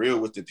keep it real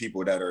with the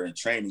people that are in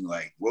training.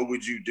 Like, what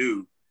would you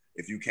do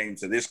if you came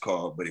to this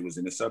call, but it was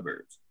in the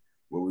suburbs?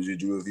 What would you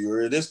do if you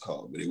were at this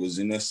call, but it was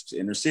in this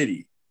inner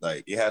city?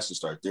 Like, it has to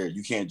start there.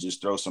 You can't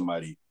just throw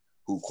somebody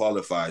who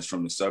qualifies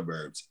from the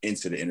suburbs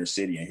into the inner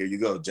city. And here you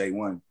go,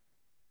 J1,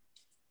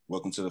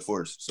 welcome to the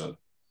force. So,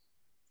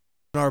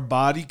 Are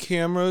body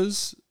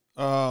cameras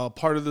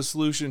part of the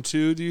solution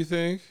too, do you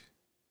think?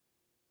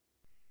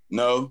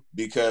 no,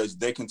 because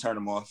they can turn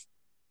them off.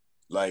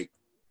 Like,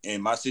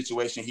 in my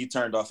situation, he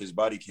turned off his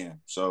body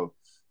cam. So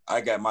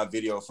I got my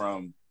video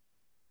from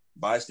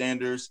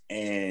bystanders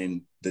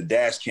and the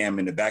dash cam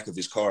in the back of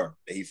his car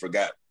that he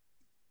forgot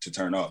to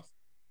turn off.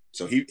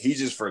 So he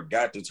just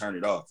forgot to turn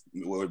it off.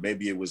 Or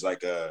maybe it was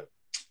like a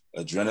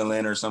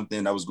adrenaline or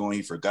something that was going,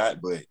 he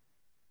forgot, but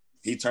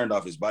he turned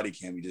off his body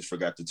cam. He just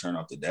forgot to turn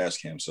off the dash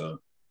cam. So,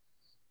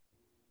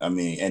 I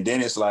mean, and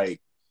then it's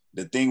like,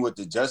 the thing with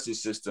the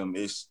justice system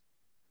is,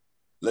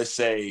 let's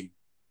say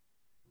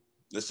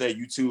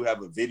you two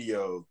have a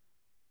video.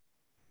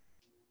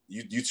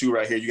 You two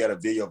right here, you got a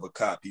video of a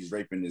cop. He's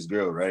raping this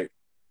girl, right?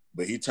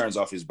 But he turns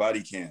off his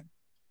body cam.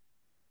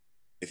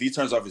 If he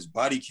turns off his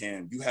body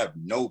cam, you have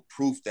no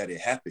proof that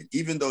it happened,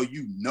 even though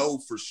you know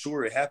for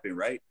sure it happened,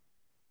 right?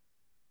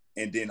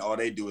 And then all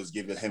they do is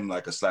give him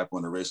like a slap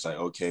on the wrist, like,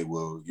 okay,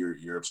 well,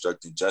 you're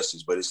obstructing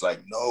justice. But it's like,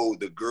 no,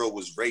 the girl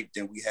was raped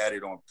and we had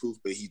it on proof,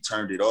 but he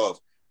turned it off.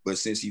 But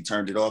since he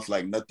turned it off,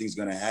 like, nothing's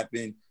gonna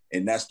happen.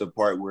 And that's the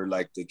part where,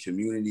 like, the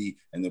community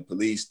and the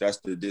police, that's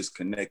the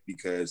disconnect,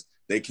 because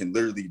they can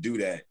literally do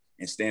that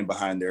and stand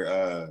behind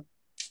their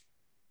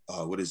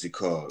what is it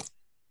called?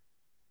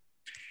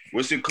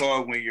 What's it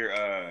called when you're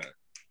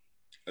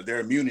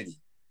their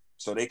immunity?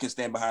 So they can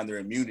stand behind their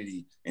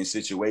immunity in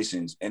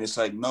situations. And it's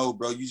like, no,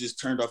 bro, you just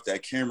turned off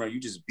that camera. You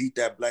just beat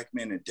that black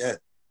man to death.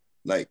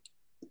 Like,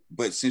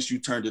 but since you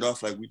turned it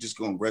off, like, we just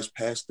gonna rush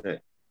past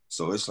that.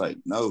 So it's like,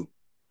 no.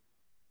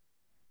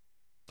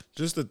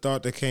 Just a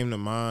thought that came to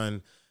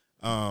mind.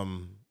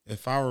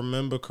 If I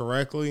remember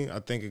correctly, I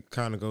think it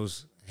kind of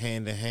goes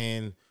hand in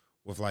hand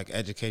with like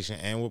education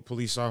and with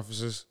police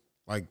officers.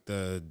 Like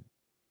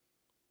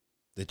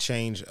the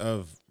change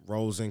of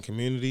roles in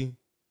community.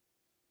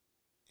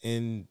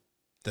 In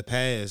the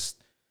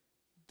past,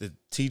 the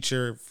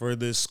teacher for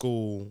this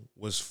school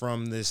was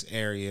from this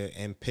area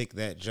and picked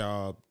that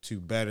job to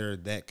better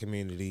that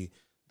community.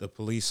 The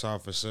police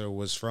officer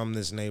was from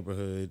this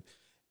neighborhood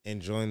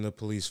and joined the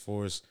police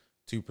force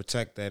to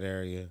protect that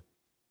area.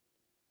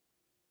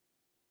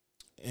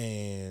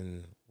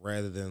 And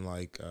rather than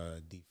like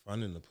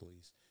defunding the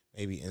police,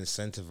 maybe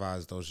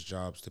incentivize those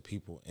jobs to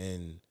people,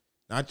 and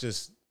not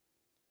just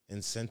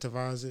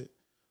incentivize it,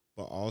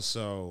 but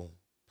also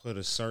put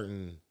a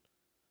certain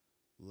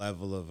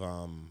level of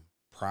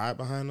pride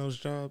behind those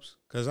jobs.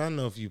 Because I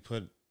know if you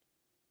put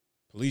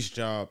police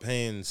job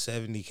paying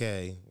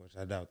 $70K, which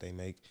I doubt they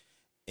make,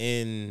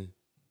 in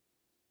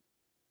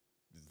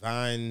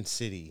Vine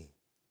City,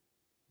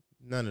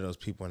 none of those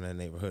people in that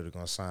neighborhood are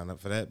going to sign up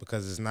for that,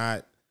 because it's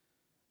not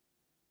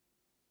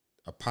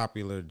a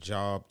popular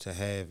job to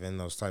have in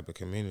those type of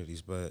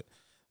communities. But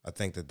I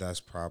think that that's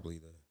probably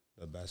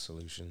the best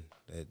solution,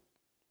 that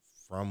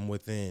from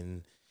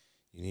within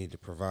you need to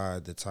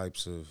provide the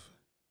types of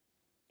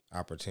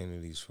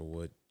opportunities for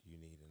what you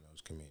need in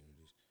those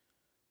communities.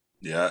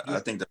 Yeah, I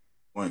think that's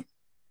the point.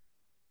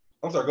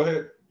 I'm sorry. Go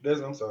ahead,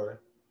 Desmond. I'm sorry.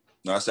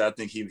 No, I said I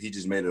think he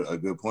just made a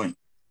good point.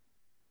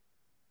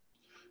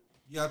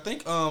 Yeah, I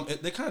think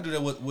they kind of do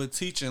that with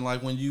teaching.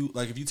 Like when you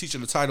if you teach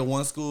in a Title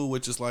I school,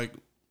 which is like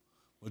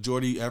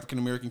majority African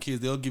American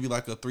kids, they'll give you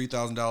like a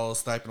 $3,000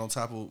 stipend on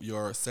top of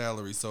your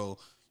salary. So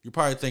you're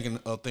probably thinking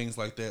of things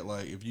like that.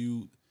 Like if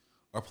you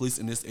are police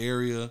in this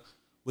area,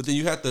 but then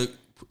you have to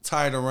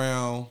tie it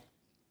around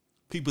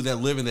people that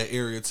live in that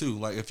area too.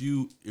 Like if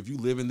you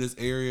live in this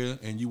area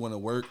and you want to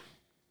work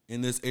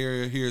in this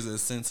area, here's an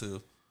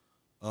incentive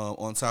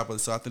on top of it.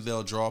 So I think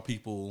they'll draw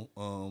people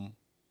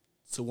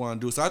to want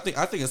to do it. So I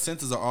think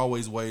incentives are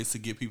always ways to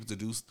get people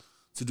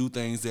to do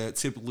things that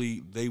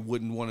typically they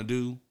wouldn't want to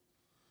do.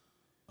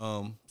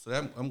 So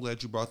that, I'm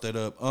glad you brought that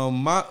up.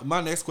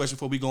 My next question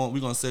before we're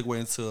gonna segue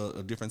into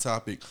a different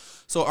topic.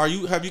 So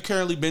have you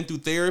currently been through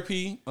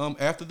therapy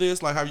after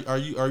this? Like are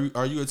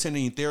you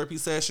attending therapy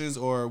sessions,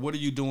 or what are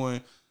you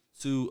doing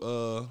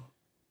to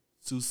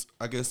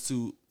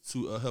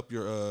help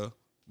your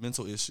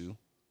mental issue?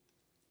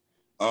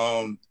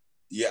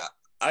 Yeah,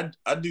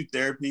 I do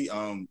therapy.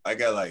 I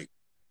got like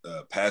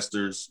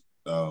pastors,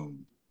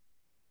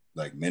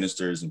 like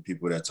ministers and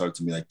people that talk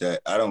to me like that.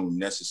 I don't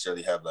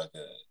necessarily have like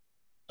a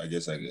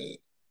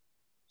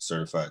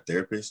certified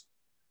therapist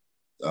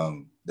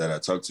that I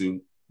talk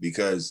to,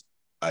 because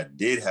I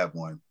did have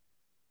one,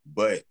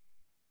 but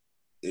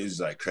it's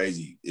like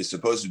crazy. It's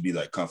supposed to be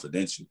like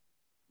confidential.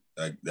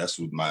 Like that's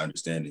what my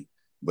understanding.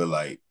 But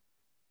like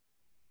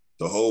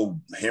the whole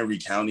Henry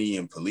County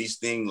and police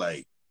thing,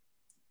 like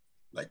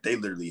they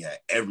literally had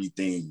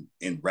everything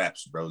in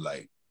wraps, bro.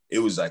 Like it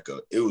was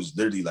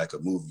literally like a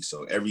movie.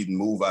 So every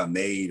move I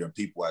made or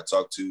people I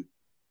talked to,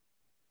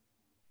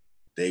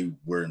 they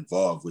were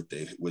involved with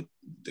the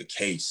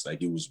case.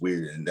 Like it was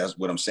weird. And that's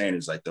what I'm saying,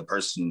 is like the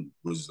person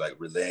was like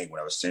relaying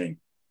what I was saying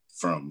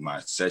from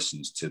my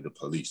sessions to the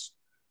police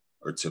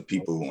or to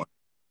people on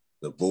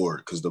the board,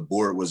 because the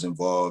board was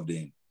involved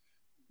in,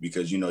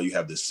 because you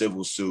have the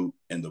civil suit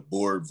and the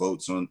board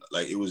votes on,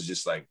 like it was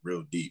just like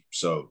real deep.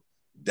 So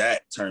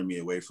that turned me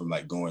away from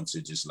like going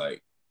to just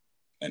like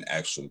an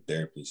actual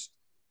therapist,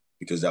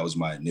 because that was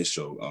my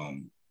initial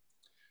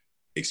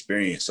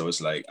experience. So it's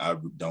like I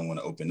don't want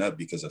to open up,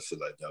 because I feel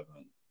like y'all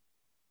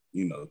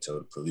gonna, tell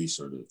the police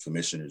or the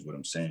commissioners what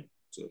I'm saying.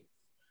 So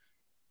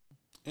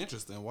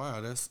interesting.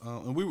 Wow, that's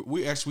and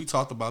we actually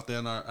talked about that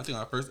in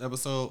our first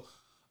episode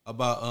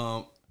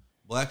about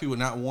black people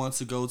not want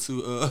to go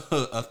to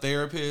a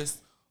therapist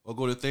or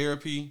go to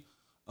therapy.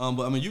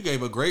 But I mean, you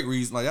gave a great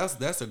reason. Like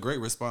that's a great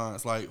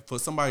response. Like for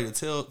somebody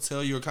to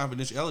tell your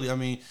confidentiality. I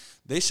mean,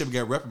 they should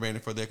get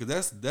reprimanded for that,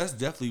 because that's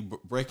definitely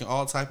breaking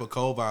all type of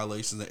code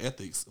violations and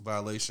ethics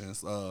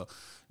violations.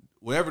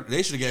 Whatever,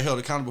 they should get held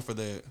accountable for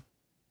that.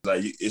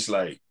 Like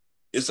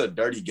it's a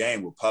dirty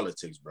game with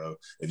politics, bro.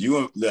 If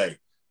you like,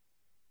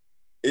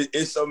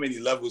 it's so many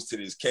levels to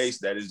this case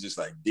that is just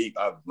like deep.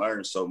 I've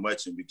learned so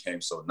much and became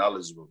so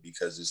knowledgeable,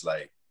 because it's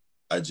like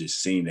I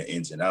just seen the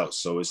ins and outs.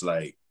 So it's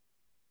like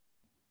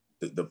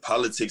the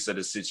politics of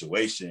the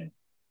situation.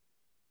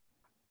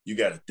 You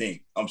got to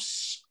think.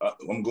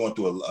 I'm going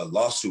through a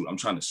lawsuit. I'm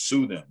trying to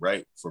sue them,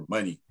 right, for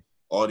money.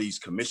 All these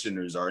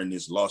commissioners are in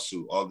this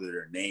lawsuit. All of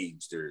their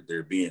names,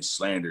 they're being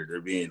slandered.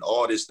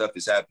 All this stuff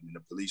is happening in the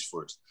police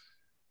force,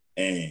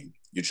 and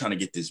you're trying to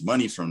get this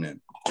money from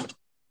them.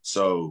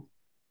 So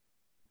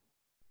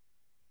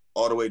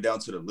all the way down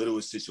to the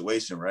littlest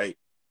situation, right?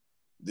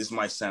 This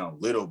might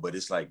sound little, but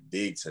it's like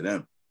big to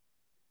them.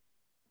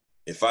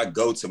 If I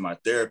go to my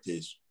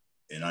therapist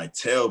and I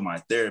tell my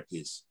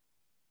therapist,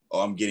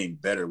 oh, I'm getting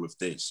better with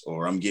this,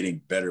 or I'm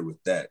getting better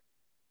with that,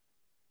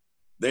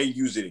 they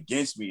use it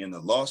against me in the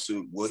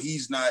lawsuit. Well,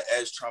 he's not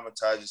as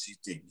traumatized as he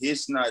thinks.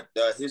 It's not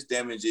his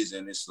damages,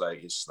 and it's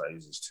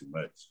just too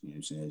much. You know what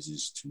I'm saying? It's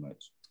just too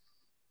much.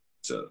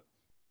 So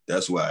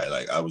that's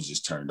why I was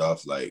just turned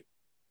off. Like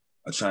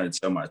I'm trying to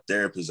tell my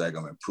therapist like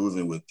I'm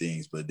improving with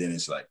things, but then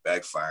it's like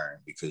backfiring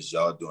because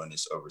y'all doing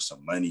this over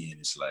some money, and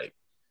it's like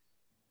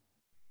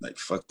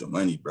fuck the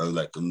money, bro.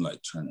 Like I'm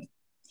like trying to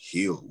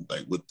heal.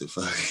 Like what the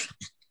fuck?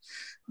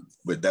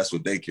 But that's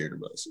what they cared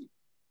about. So.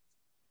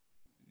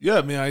 Yeah,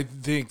 I mean, I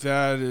think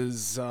that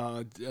is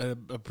a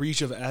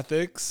breach of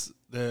ethics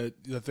that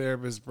the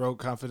therapist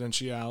broke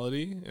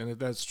confidentiality, and if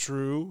that's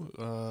true,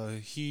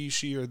 he,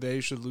 she, or they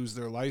should lose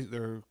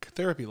their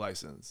therapy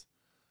license.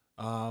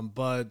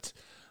 But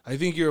I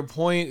think your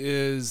point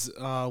is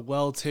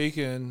well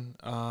taken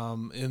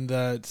in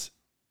that,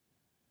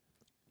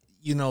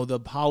 you know,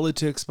 the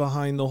politics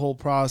behind the whole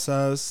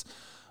process,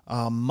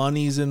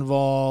 money's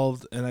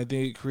involved, and I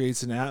think it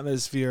creates an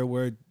atmosphere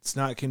where it's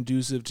not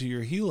conducive to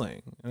your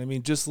healing. And I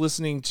mean, just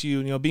listening to you,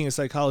 you know, being a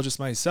psychologist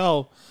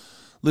myself,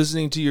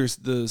 listening to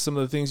some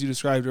of the things you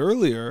described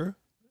earlier,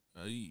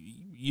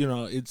 you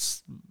know,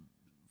 it's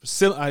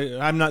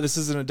I'm not. This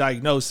isn't a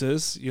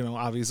diagnosis, you know,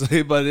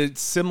 obviously, but it's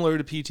similar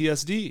to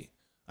PTSD.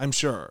 I'm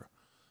sure,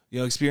 you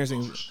know,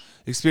 experiencing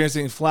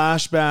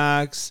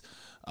flashbacks,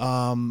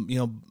 you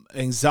know,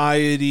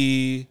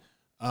 anxiety,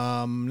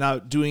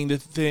 not doing the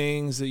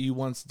things that you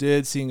once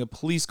did, seeing a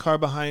police car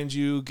behind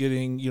you,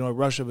 getting, you know, a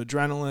rush of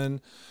adrenaline.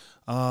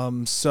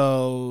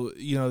 So,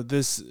 you know,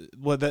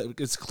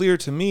 it's clear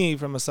to me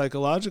from a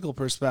psychological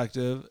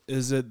perspective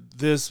is that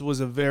this was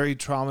a very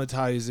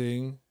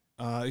traumatizing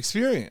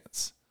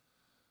experience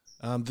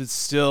that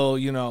still,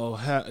 you know,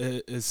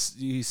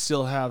 you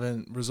still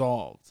haven't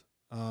resolved.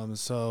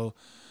 So,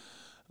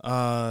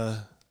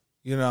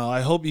 you know,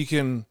 I hope you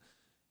can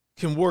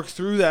work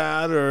through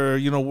that, or,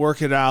 you know,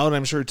 work it out.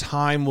 I'm sure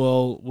time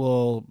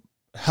will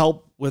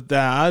help with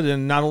that.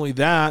 And not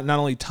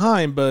only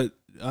time, but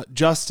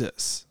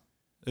justice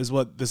is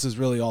what this is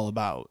really all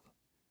about.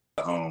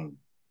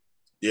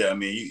 Yeah, I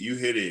mean, you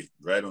hit it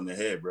right on the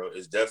head, bro.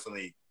 It's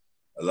definitely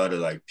a lot of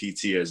like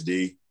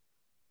PTSD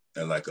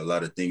and like a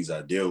lot of things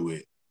I deal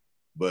with.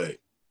 But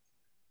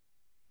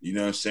you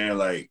know what I'm saying?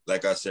 Like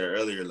I said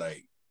earlier,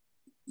 like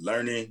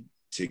learning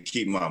to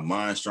keep my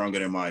mind stronger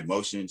than my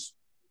emotions,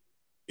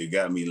 it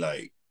got me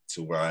like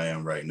to where I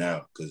am right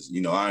now. Cause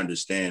you know, I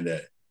understand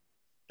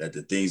that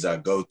the things I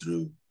go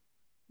through,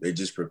 they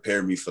just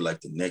prepare me for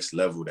like the next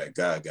level that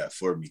God got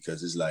for me.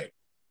 Cause it's like,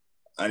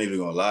 I ain't even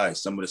gonna lie,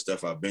 some of the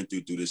stuff I've been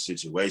through this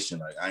situation,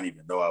 like I didn't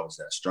even know I was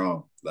that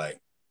strong.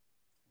 Like,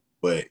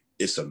 but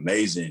it's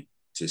amazing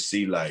to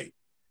see like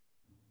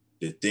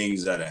the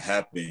things that have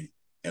happened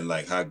and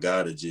like how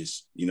God would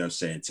just, you know what I'm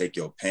saying, take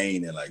your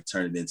pain and like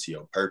turn it into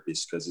your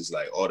purpose. Cause it's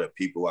like all the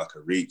people I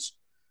could reach,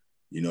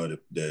 you know,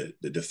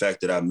 the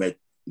fact that I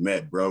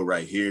met bro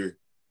right here,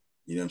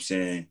 you know what I'm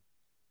saying?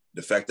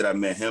 The fact that I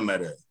met him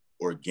at an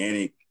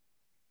organic,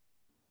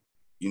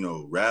 you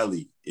know,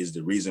 rally is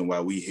the reason why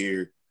we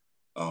here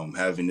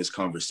having this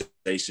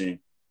conversation.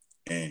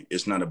 And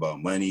it's not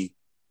about money.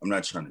 I'm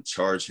not trying to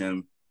charge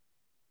him.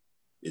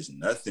 It's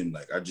nothing.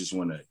 Like I just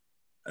want to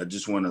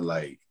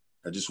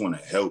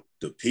help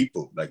the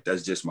people. Like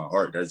that's just my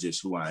heart. That's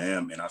just who I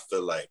am. And I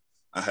feel like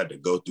I had to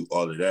go through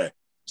all of that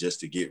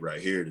just to get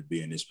right here to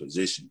be in this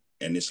position.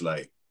 And it's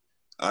like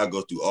I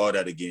go through all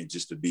that again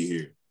just to be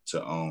here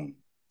to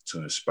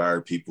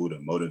inspire people, to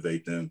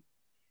motivate them,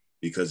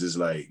 because it's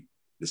like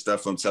the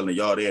stuff I'm telling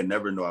y'all, they'll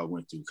never know I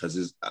went through.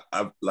 Because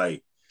I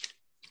like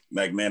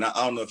man, I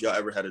don't know if y'all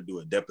ever had to do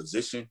a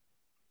deposition,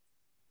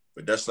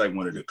 but that's like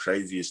one of the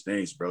craziest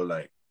things, bro.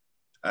 Like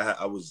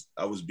I was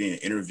being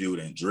interviewed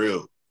and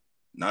drilled,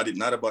 not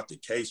about the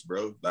case,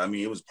 bro. I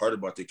mean, it was part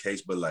about the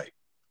case, but like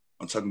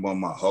I'm talking about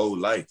my whole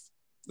life,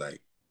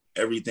 like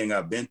everything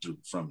I've been through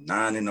from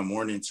 9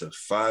 a.m. to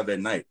 5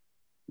 p.m.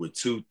 with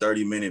 2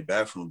 30-minute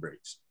bathroom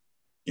breaks.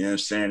 You know what I'm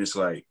saying? It's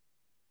like,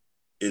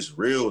 it's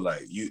real.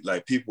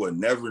 Like people would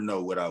never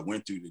know what I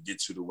went through to get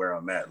to where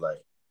I'm at.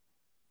 Like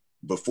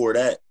before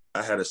that,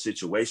 I had a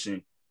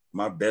situation.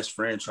 My best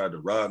friend tried to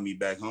rob me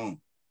back home.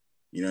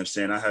 You know what I'm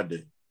saying? I had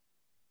to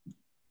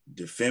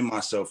defend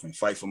myself and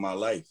fight for my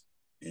life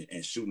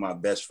and shoot my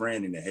best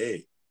friend in the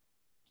head.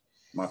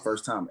 My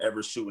first time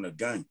ever shooting a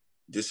gun.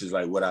 This is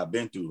like what I've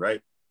been through,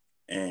 right?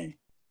 And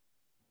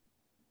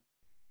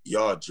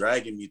y'all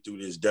dragging me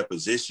through this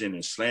deposition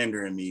and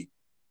slandering me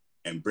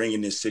and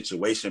bringing this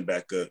situation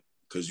back up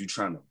because you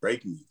trying to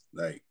break me.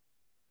 Like,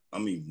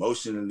 I'm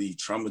emotionally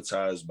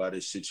traumatized by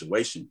this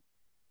situation.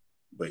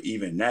 But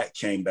even that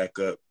came back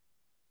up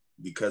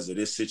because of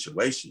this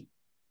situation.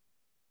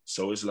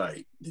 So it's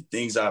like the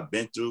things I've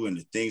been through and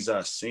the things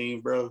I've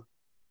seen, bro,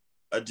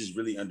 I just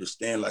really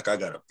understand like I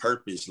got a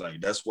purpose.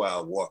 Like that's why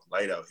I walk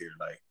light out here.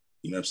 Like,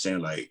 you know what I'm saying?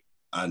 Like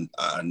I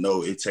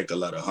know it take a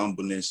lot of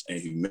humbleness and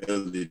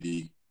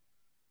humility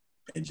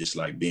and just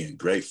like being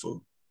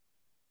grateful.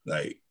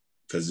 Like,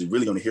 cause it's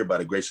really gonna hear by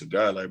the grace of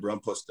God. Like, bro, I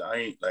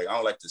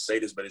don't like to say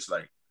this, but it's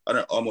like I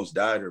done almost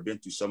died or been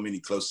through so many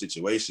close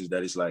situations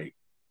that it's like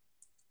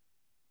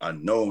I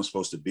know I'm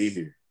supposed to be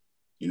here,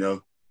 you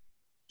know?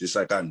 Just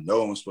like I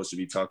know I'm supposed to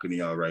be talking to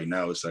y'all right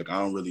now. It's like I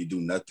don't really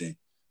do nothing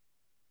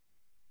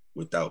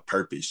without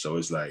purpose. So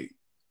it's like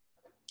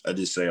I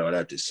just say all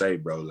that to say,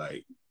 bro,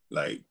 like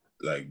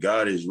like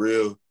God is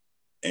real,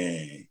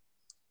 and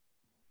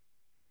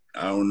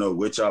I don't know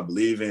what y'all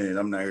believe in, and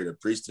I'm not here to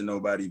preach to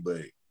nobody,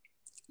 but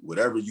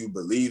whatever you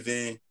believe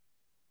in,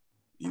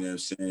 you know what I'm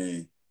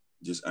saying,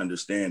 just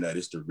understand that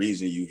it's the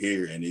reason you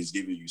here, and it's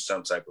giving you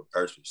some type of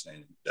purpose,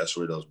 and that's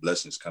where those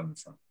blessings coming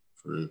from,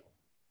 for real.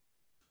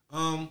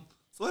 So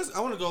I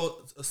want to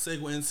go a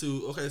segue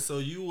into, okay, so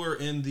you were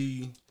in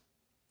the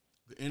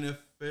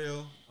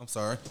NFL. I'm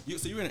sorry.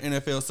 So you were in the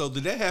NFL. So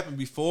did that happen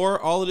before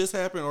all of this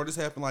happened, or this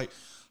happened like?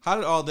 How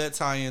did all that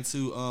tie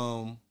into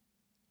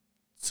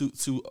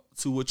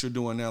to what you're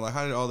doing now? Like,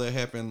 how did all that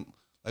happen?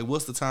 Like,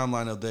 what's the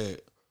timeline of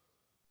that?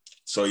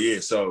 So yeah,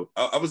 so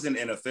I was in the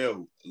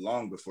NFL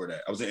long before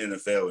that. I was in the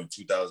NFL in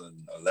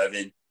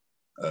 2011,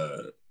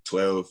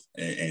 12,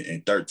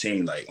 and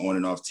 13, like on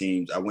and off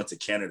teams. I went to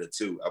Canada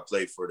too. I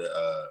played for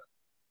the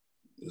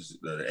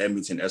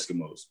Edmonton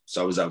Eskimos.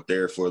 So I was out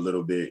there for a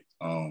little bit.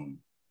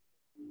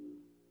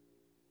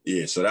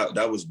 Yeah, so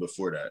that was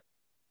before that.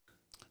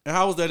 And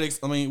how was that?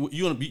 I mean,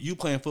 you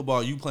playing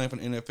football, you playing for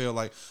the NFL.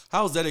 Like,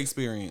 how was that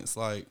experience?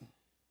 Like,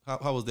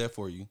 how was that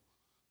for you?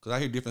 Because I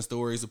hear different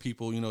stories of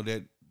people,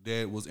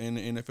 that was in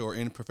the NFL or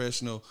in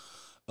professional,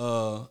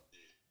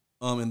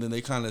 and then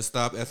they kind of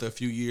stopped after a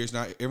few years.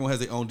 Now everyone has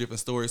their own different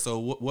story. So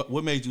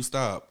what made you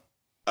stop?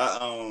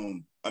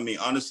 I mean,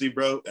 honestly,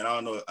 bro, and I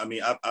don't know. I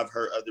mean, I've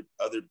heard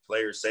other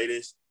players say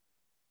this.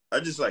 I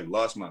just like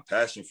lost my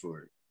passion for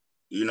it.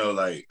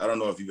 Like I don't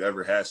know if you've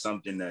ever had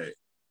something that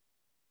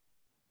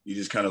you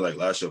just kind of like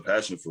lost your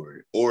passion for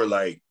it, or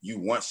like you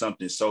want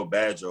something so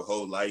bad your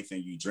whole life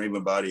and you dream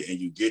about it and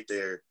you get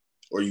there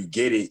or you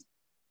get it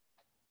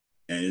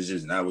and it's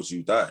just not what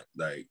you thought.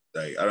 Like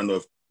I don't know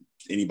if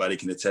anybody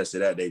can attest to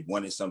that. They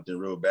wanted something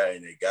real bad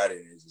and they got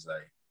it, and it's just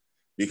like,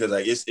 because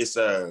like it's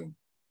and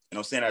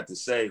I'm saying that to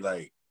say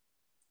like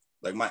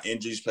my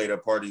injuries played a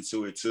part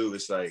into it too.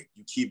 It's like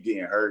you keep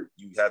getting hurt,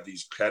 you have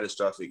these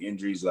catastrophic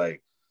injuries.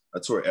 Like I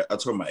tore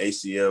my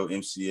ACL,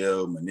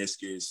 MCL,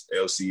 meniscus,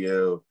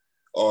 LCL,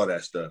 all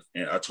that stuff,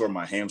 and I tore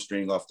my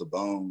hamstring off the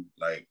bone.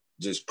 Like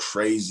just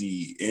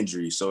crazy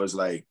injuries. So it's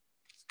like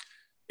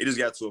it just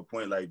got to a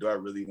point like, do I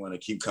really want to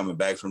keep coming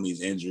back from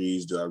these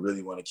injuries? Do I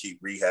really want to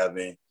keep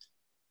rehabbing?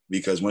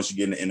 Because once you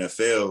get in the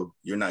NFL,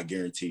 you're not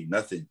guaranteed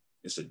nothing.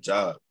 It's a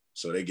job.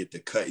 So they get to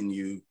cutting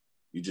you.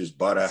 You just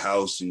bought a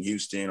house in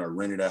Houston or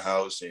rented a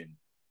house, and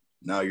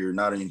now you're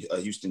not a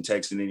Houston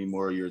Texan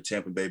anymore. You're a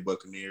Tampa Bay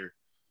Buccaneer.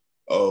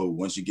 Oh,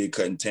 once you get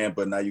cut in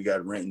Tampa, now you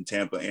got rent in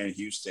Tampa and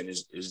Houston.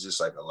 It's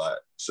just like a lot.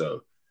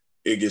 So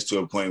it gets to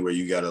a point where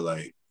you got to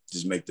like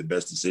just make the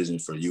best decision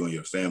for you and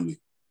your family.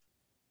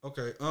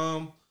 Okay.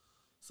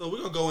 So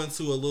we're gonna go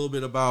into a little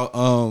bit about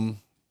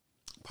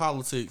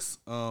politics.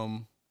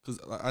 Because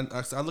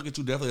I look at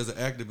you definitely as an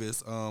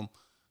activist.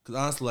 Because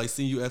honestly, like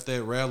seeing you at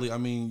that rally, I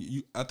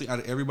mean, I think out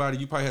of everybody,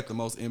 you probably had the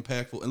most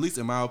impactful. At least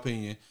in my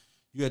opinion,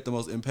 you had the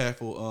most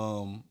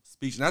impactful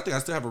speech. And I think I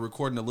still have a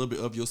recording a little bit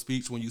of your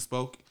speech when you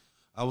spoke.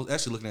 I was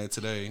actually looking at it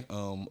today,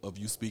 of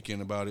you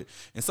speaking about it,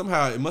 and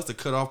somehow it must have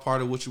cut off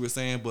part of what you were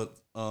saying, but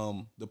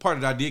the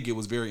part that I did get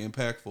was very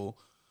impactful.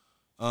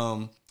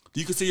 Do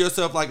you consider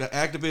yourself like an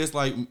activist,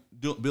 like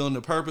building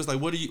a purpose?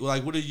 Like, what do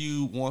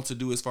you want to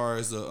do as far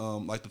as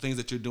like the things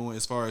that you're doing?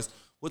 As far as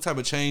what type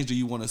of change do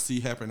you want to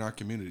see happen in our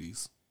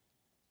communities?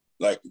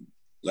 Like,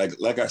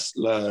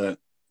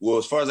 well,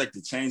 as far as like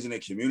the change in the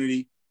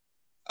community,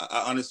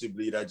 I honestly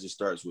believe that just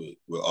starts with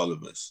all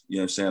of us. You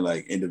know what I'm saying?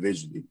 Like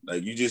individually,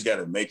 like you just got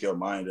to make your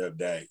mind up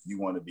that you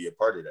want to be a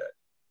part of that.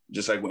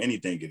 Just like with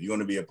anything, if you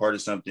want to be a part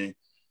of something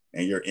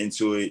and you're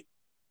into it,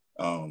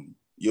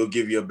 you'll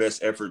give your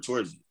best effort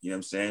towards it. You know what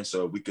I'm saying?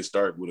 So we could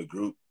start with a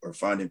group or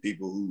finding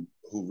people who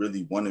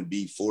really want to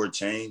be for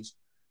change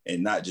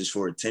and not just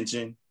for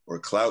attention or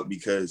clout,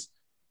 because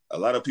a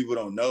lot of people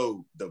don't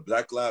know the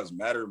Black Lives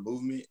Matter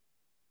movement.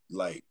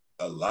 Like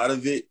a lot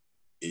of it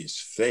is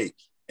fake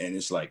and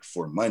it's like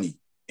for money.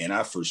 And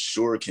I for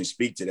sure can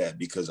speak to that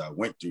because I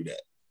went through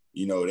that.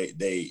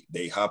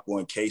 They hop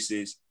on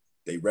cases,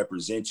 they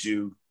represent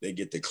you, they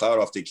get the clout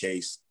off the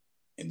case,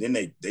 and then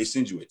they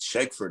send you a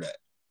check for that.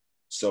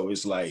 So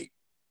it's like,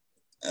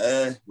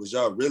 was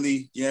y'all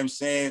really, you know what I'm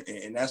saying?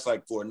 And that's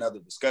like for another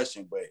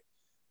discussion, but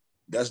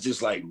that's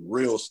just like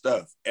real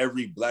stuff.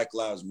 Every Black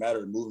Lives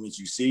Matter movement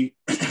you see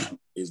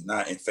is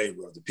not in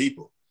favor of the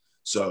people.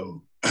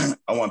 So I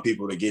want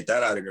people to get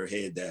that out of their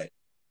head that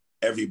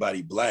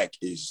everybody Black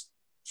is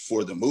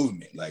for the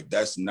movement. Like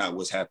that's not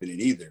what's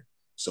happening either.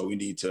 So we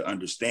need to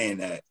understand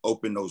that,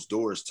 open those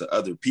doors to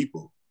other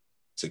people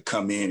to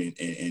come in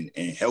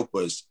and help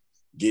us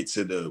get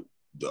to the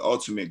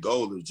ultimate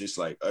goal of just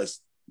like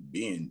us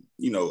being,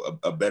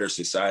 a better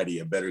society,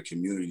 a better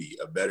community,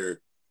 a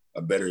better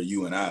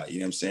you and I, you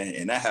know what I'm saying?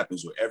 And that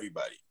happens with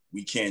everybody.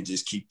 We can't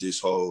just keep this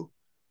whole,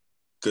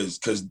 because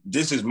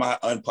this is my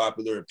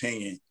unpopular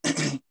opinion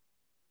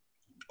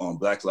on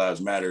Black Lives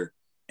Matter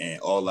and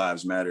all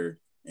lives matter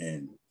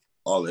and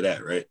all of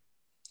that, right?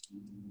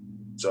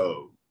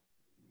 So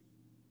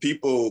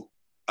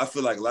I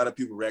feel like a lot of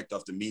people react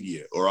off the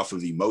media or off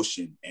of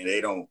emotion, and they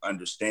don't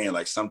understand,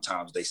 like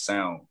sometimes they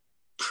sound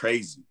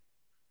crazy.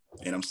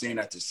 And I'm saying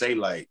that to say,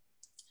 like,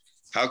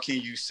 how can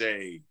you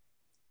say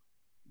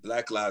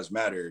Black Lives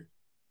Matter,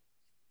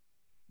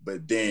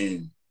 but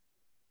then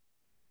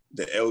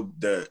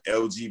the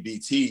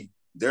LGBT,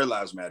 their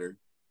lives matter.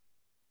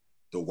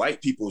 The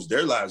white people's,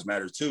 their lives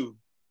matter too.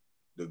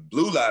 The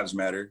blue lives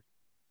matter.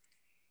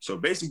 So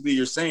basically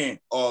you're saying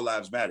all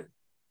lives matter.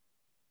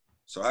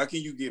 So how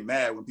can you get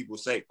mad when people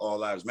say all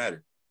lives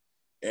matter?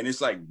 And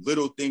it's like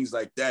little things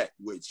like that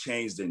would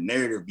change the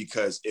narrative,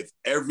 because if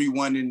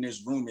everyone in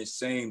this room is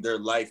saying their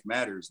life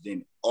matters,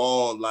 then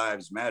all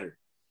lives matter.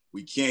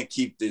 We can't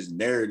keep this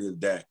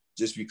narrative that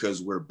just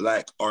because we're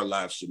Black, our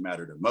lives should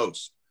matter the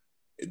most.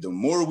 The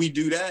more we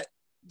do that,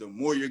 the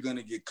more you're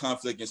gonna get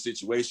conflict in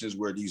situations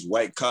where these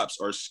white cops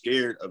are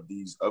scared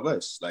of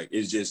us. Like,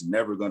 it's just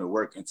never gonna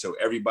work until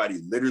everybody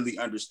literally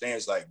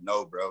understands, like,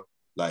 no, bro,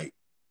 like,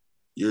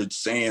 you're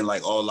saying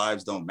like all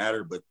lives don't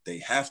matter, but they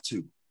have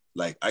to.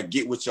 Like, I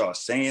get what y'all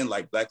saying,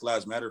 like Black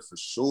Lives Matter for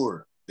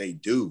sure, they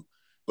do,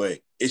 but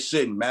it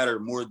shouldn't matter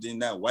more than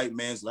that white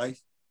man's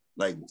life.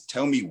 Like,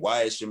 tell me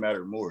why it should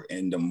matter more.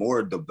 And the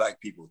more the Black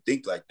people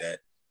think like that,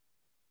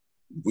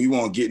 we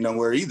won't get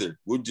nowhere either.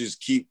 We'll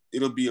just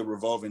it'll be a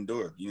revolving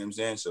door. You know what I'm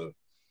saying? So,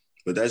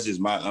 but that's just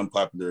my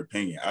unpopular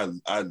opinion.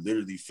 I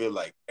literally feel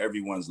like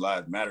everyone's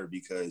lives matter,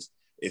 because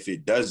if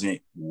it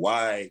doesn't,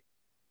 why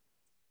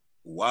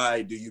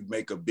do you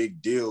make a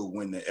big deal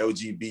when the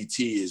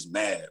LGBT is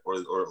mad, or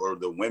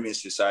the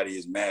women's society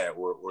is mad,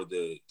 or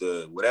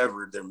the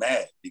whatever, they're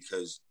mad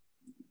because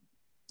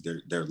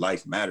their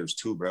life matters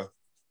too, bro.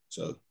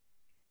 So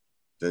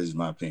that is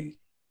my opinion.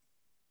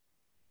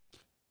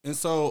 And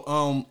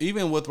so,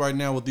 even with right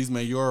now with these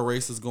mayoral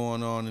races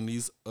going on and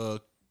these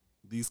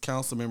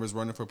council members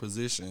running for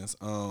positions,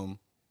 what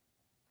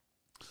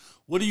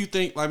do you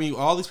think? I mean,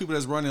 all these people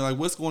that's running, like,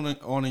 what's going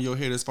on in your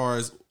head as far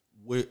as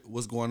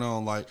what's going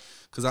on? Like,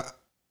 because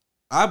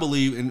I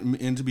believe,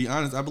 and to be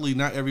honest, I believe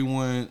not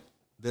everyone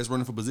that's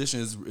running for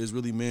positions is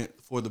really meant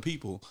for the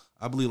people.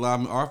 I believe a lot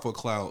of them are for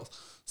clout.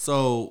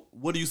 So,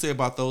 what do you say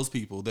about those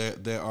people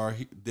that are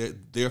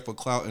there for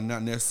clout and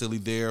not necessarily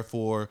there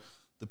for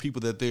the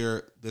people that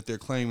they're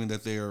claiming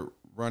that they're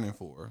running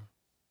for?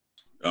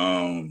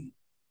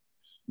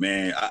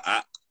 Man,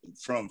 I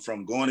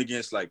from going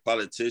against like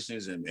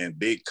politicians and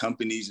big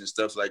companies and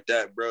stuff like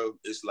that, bro,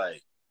 it's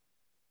like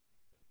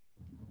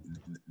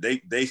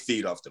they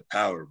feed off the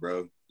power,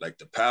 bro. Like,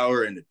 the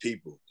power and the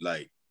people.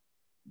 Like,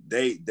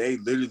 they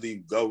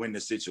literally go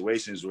into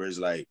situations where it's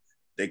like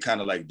they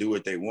kind of like do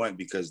what they want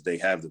because they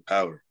have the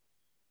power.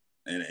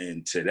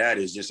 And to that,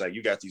 is just like,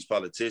 you got these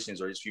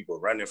politicians or these people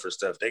running for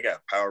stuff, they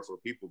got powerful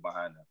people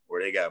behind them,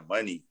 or they got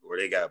money, or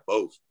they got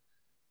both.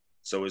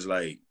 So it's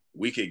like,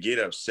 we could get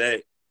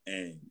upset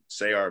and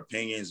say our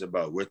opinions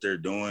about what they're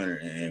doing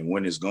and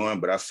when it's going,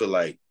 but I feel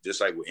like,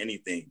 just like with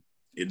anything,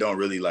 it don't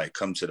really like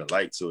come to the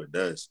light till it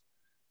does,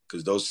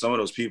 because some of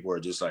those people are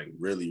just like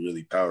really,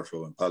 really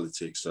powerful in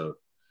politics. So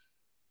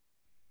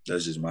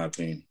that's just my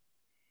opinion.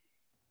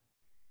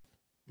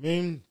 I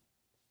mean,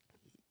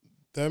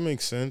 that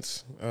makes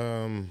sense.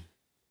 I'm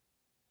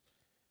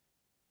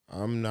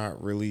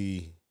not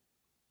really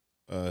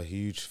a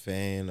huge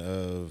fan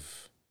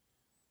of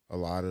a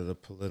lot of the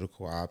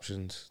political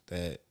options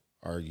that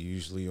are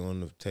usually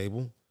on the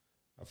table.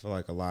 I feel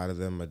like a lot of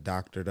them are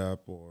doctored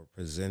up or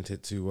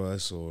presented to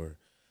us, or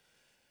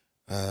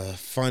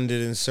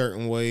funded in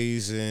certain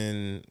ways.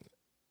 And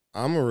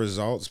I'm a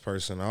results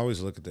person. I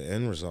always look at the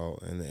end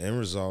result, and the end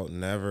result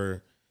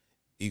never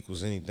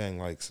equals anything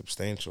like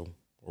substantial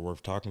or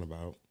worth talking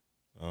about.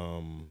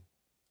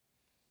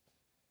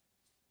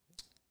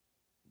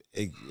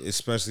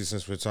 Especially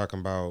since we're talking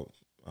about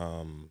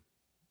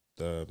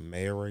the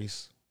mayor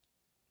race.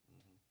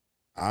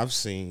 I've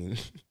seen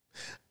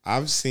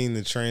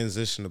the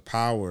transition of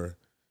power,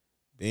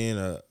 being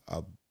a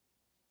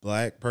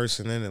Black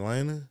person in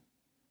Atlanta.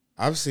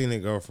 I've seen it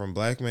go from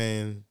Black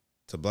man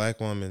to Black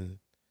woman,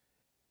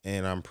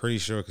 and I'm pretty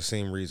sure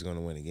Kasim Reed's going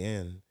to win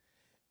again.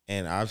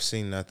 And I've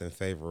seen nothing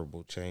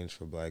favorable change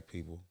for Black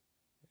people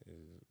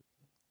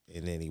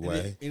in any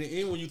way. And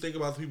even when you think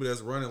about the people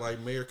that's running, like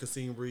Mayor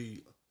Kasim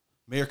Reed,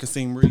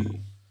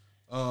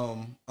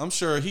 I'm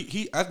sure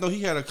I know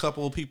he had a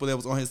couple of people that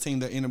was on his team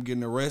that ended up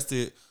getting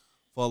arrested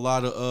for a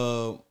lot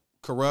of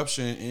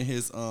corruption in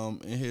his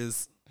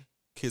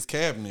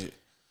cabinet.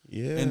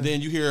 Yeah. And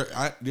then you hear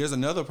there's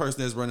another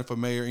person that's running for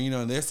mayor,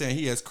 and they're saying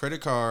he has credit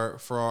card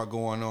fraud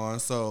going on.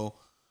 So,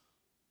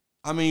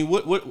 I mean,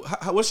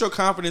 what's your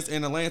confidence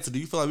in Atlanta? Do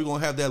you feel like we're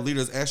gonna have that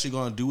leader that's actually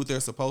gonna do what they're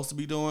supposed to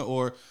be doing,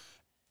 or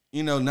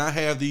not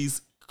have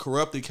these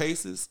corrupted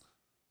cases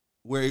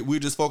where we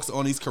just focus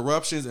on these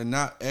corruptions and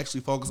not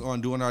actually focus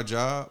on doing our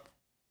job?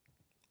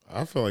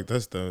 I feel like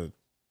that's the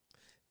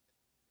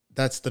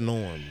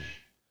norm.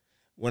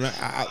 When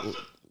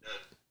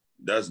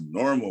That's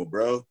normal,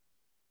 bro.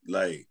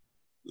 Like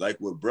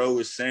what bro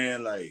was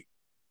saying, like,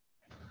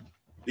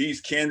 these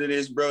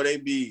candidates, bro, they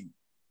be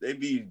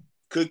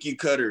cookie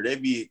cutter. They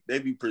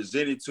be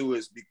presented to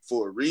us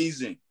for a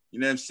reason. You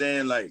know what I'm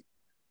saying? Like,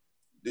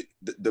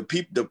 the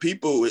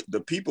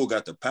people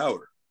got the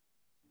power.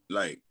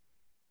 Like,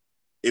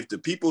 if the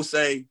people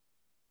say,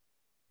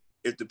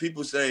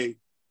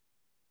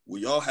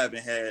 well, y'all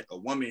haven't had a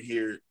woman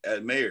here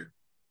as mayor,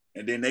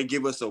 and then they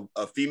give us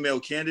a female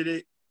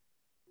candidate,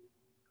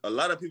 a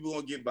lot of people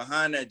gonna get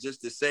behind that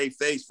just to save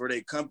face for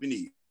their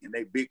company and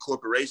they big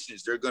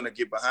corporations. They're gonna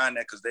get behind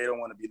that because they don't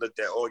want to be looked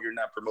at. Oh, you're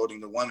not promoting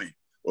the woman,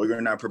 or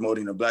you're not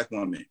promoting the black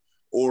woman,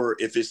 or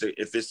if it's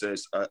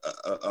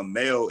a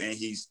male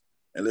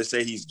and let's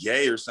say he's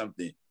gay or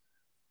something.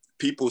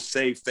 People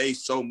save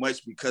face so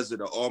much because of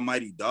the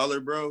almighty dollar,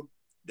 bro,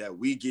 that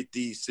we get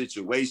these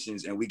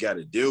situations and we got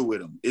to deal with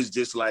them. It's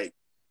just like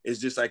in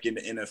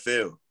the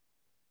NFL.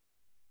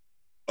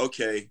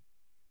 Okay,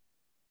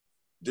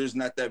 there's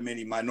not that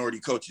many minority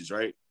coaches,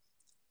 right?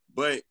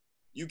 But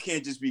you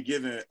can't just be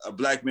giving a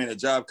black man a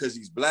job because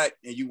he's black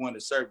and you want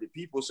to serve the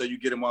people, so you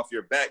get him off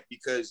your back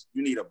because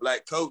you need a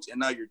black coach and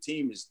now your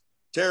team is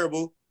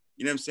terrible.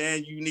 You know what I'm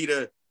saying? You need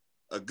a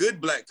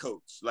good black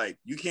coach. Like,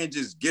 you can't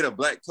just get a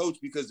black coach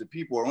because the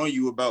people are on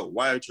you about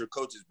why your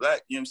coach is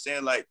black. You know what I'm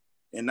saying? Like,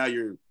 and now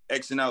you're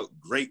Xing out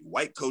great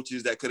white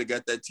coaches that could have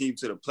got that team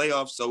to the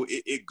playoffs. So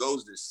it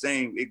goes the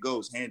same. It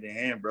goes hand in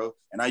hand, bro.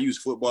 And I use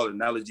football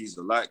analogies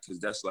a lot because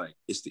that's like,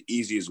 it's the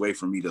easiest way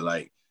for me to,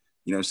 like,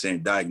 you know what I'm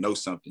saying,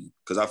 diagnose something.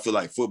 Because I feel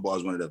like football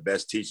is one of the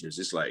best teachers.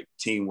 It's like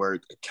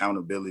teamwork,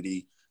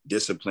 accountability,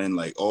 discipline,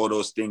 like all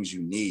those things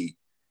you need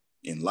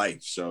in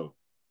life. So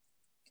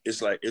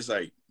it's like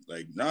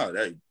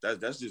no,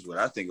 that's just what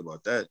I think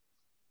about that.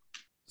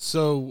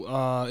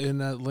 So in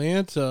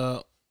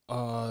Atlanta,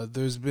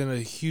 there's been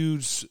a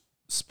huge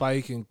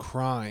spike in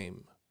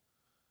crime,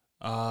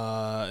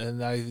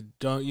 and I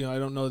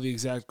don't know the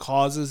exact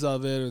causes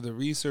of it or the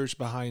research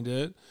behind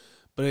it,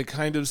 but it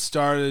kind of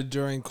started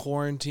during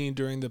quarantine,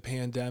 during the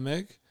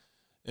pandemic,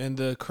 and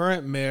the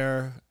current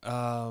mayor,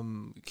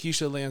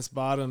 Keisha Lance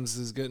Bottoms,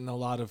 is getting a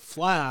lot of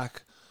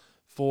flack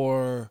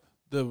for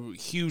the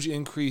huge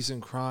increase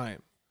in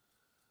crime.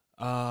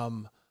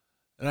 And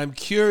I'm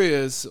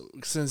curious,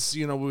 since,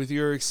 with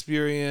your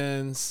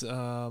experience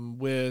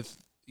with,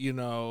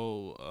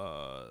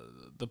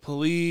 the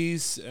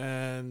police,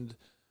 and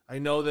I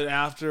know that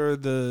after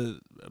the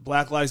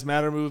Black Lives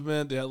Matter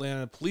movement, the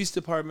Atlanta Police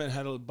Department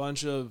had a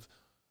bunch of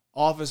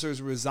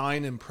officers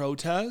resign in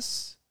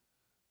protests.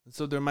 And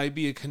so there might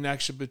be a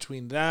connection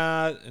between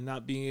that and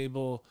not being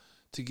able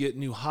to get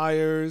new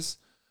hires.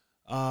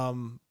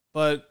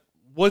 But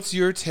what's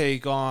your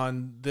take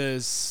on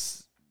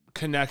this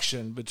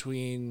connection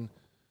between,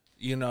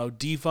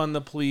 defund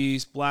the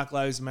police, Black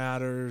Lives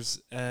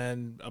Matters,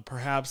 and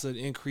perhaps an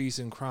increase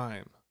in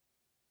crime?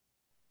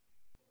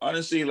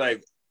 Honestly,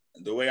 like,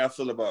 the way I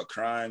feel about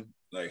crime,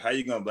 like, how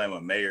you gonna blame a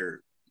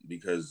mayor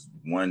because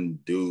one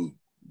dude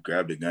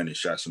grabbed a gun and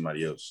shot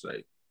somebody else?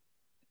 Like,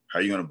 how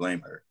you gonna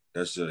blame her?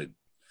 That's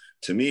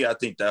to me, I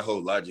think that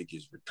whole logic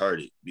is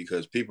retarded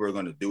because people are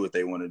gonna do what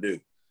they want to do.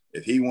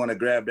 If he want to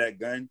grab that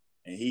gun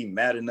and he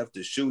mad enough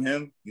to shoot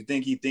him, you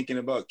think he thinking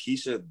about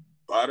Keisha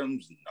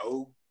Bottoms?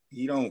 No,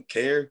 he don't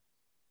care.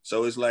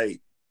 So it's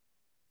like,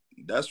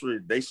 that's where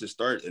they should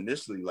start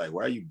initially. Like,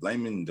 why are you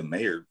blaming the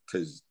mayor?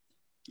 Because,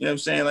 you know what I'm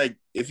saying? Like,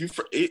 if you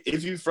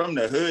from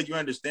the hood, you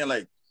understand,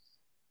 like,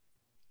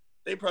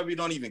 they probably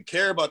don't even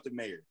care about the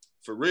mayor.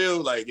 For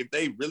real, like, if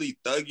they really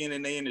thugging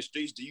and they in the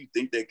streets, do you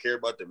think they care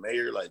about the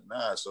mayor? Like,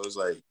 nah. So it's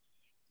like,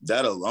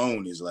 that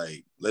alone is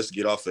like, let's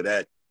get off of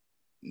that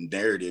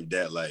narrative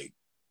that, like,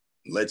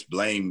 let's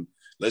blame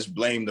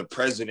the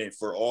president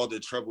for all the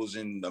troubles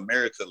in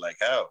America. Like,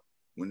 how?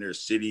 When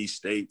there's cities,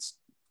 states,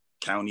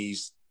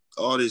 counties,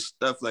 all this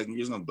stuff, like, you're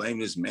just gonna blame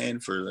this man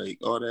for, like,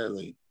 all that?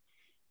 Like,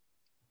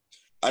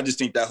 I just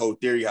think that whole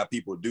theory, how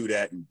people do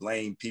that and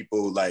blame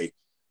people, like,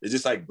 it's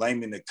just like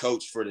blaming the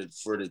coach for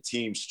the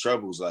team's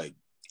troubles. Like,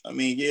 I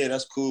mean, yeah,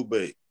 that's cool,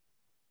 but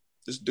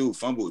this dude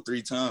fumbled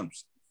 3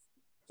 times.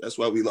 That's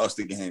why we lost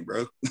the game,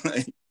 bro.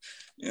 Like,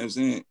 you know what I'm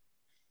saying?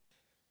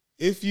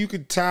 If you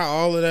could tie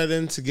all of that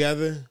in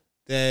together,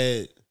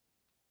 that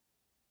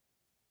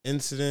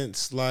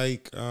incidents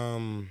like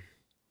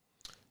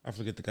I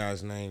forget the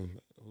guy's name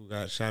who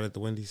got shot at the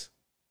Wendy's.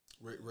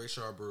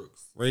 Rayshard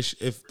Brooks.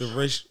 If the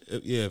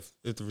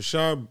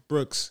Rayshard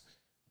Brooks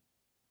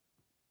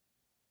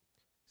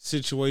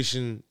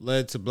situation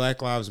led to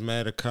Black Lives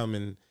Matter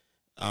coming,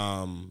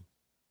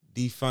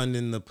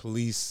 defunding the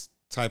police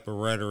type of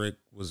rhetoric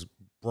was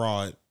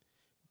brought,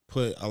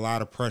 put a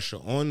lot of pressure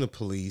on the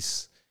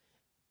police,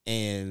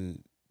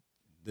 and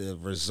the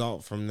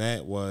result from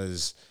that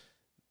was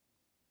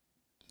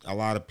a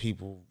lot of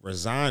people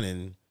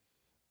resigning.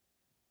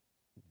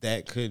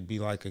 That could be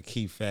like a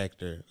key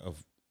factor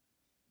of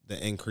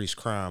the increased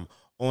crime.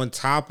 On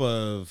top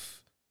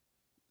of,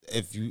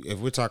 if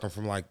we're talking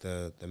from like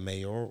the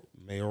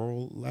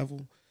mayoral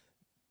level,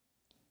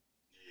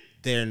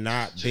 they're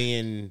not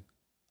being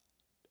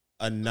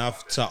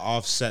enough to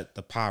offset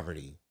the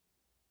poverty,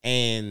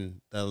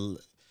 and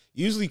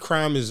usually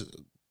crime is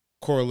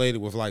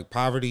correlated with like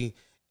poverty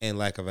and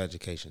lack of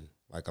education.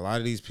 Like, a lot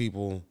of these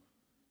people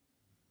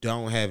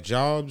don't have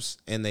jobs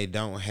and they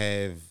don't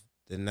have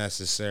the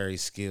necessary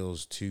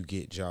skills to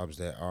get jobs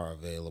that are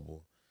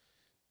available.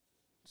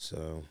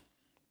 So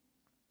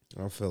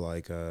I feel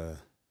like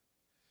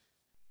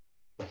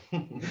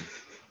What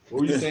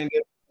were you saying?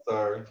 Dad?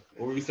 Sorry.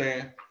 What were you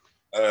saying?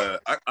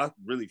 I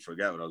really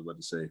forgot what I was about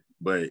to say,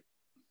 but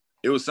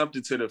it was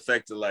something to the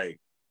effect of like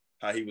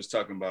how he was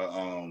talking about.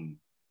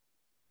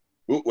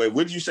 Wait,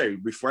 what did you say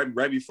before?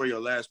 Right before your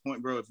last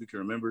point, bro? If you can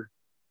remember.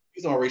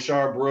 He's on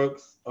Rayshard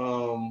Brooks.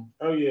 oh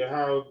yeah,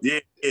 how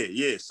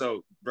Yeah.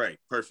 So right,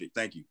 perfect.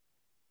 Thank you.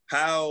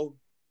 How,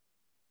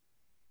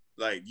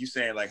 like you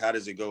saying, like how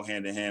does it go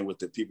hand in hand with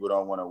the people who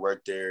don't want to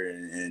work there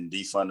and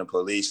defund the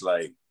police?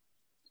 Like,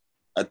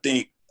 I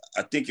think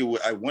it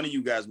would. One of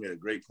you guys made a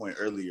great point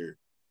earlier,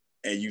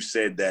 and you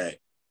said that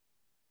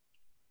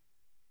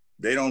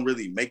they don't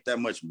really make that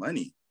much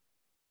money.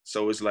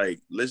 So it's like,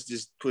 let's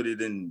just put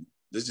it in.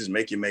 Let's just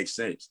make it make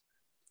sense.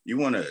 You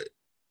want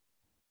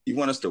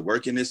us to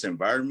work in this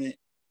environment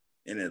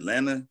in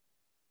Atlanta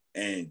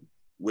and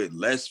with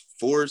less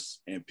force,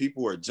 and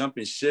people are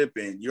jumping ship,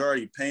 and you're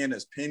already paying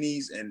us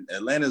pennies, and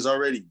Atlanta's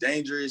already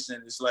dangerous,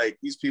 and it's like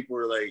these people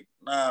are like,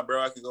 nah,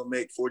 bro, I can go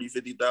make 40,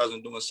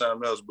 50,000 doing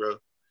something else, bro.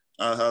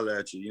 I'll holler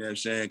at you. You know what I'm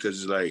saying?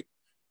 Because it's like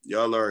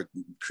y'all are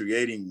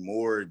creating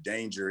more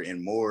danger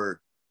and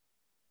more.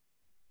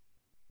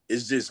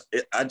 It's just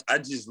I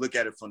just look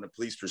at it from the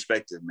police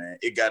perspective, man.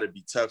 It got to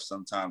be tough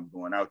sometimes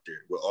going out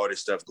there with all this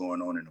stuff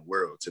going on in the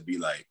world to be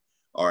like,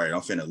 all right, I'm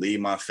finna leave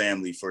my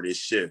family for this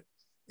shift,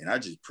 and I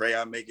just pray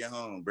I make it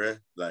home, bro.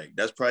 Like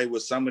that's probably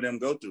what some of them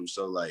go through.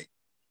 So like,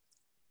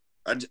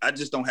 I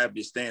just don't have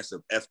this stance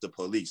of F the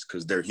police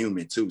because they're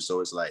human too.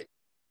 So it's like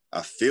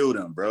I feel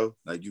them, bro.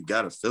 Like you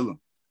gotta feel them.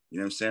 You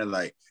know what I'm saying?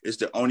 Like it's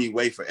the only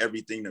way for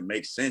everything to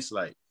make sense.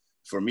 Like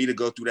for me to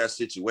go through that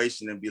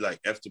situation and be like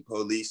F the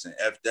police and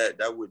F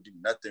that would do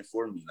nothing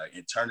for me. Like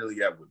internally,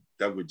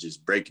 that would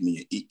just break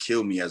me and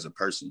kill me as a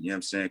person. You know what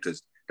I'm saying?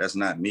 Because that's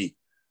not me.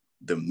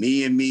 The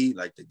me and me,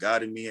 like the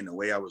God in me and the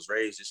way I was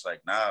raised, it's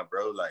like, nah,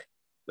 bro, like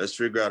let's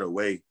figure out a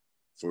way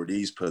for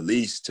these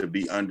police to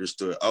be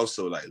understood.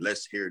 Also, like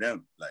let's hear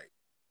them. Like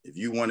if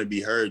you want to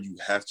be heard, you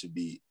have to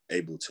be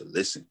able to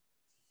listen.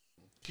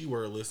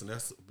 Keyword listen.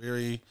 That's a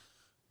very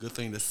good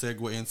thing to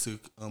segue into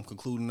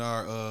concluding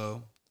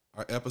our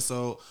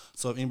episode.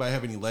 So if anybody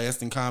have any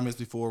lasting comments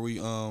before we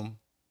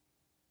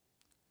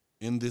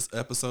end this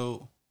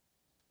episode.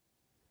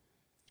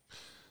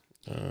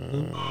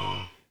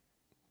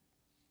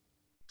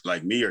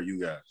 Like me or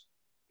you guys?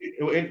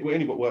 Anyone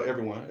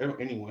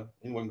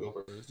can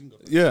go first.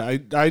 Yeah,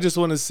 I just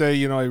want to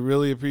say, I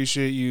really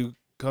appreciate you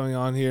coming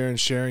on here and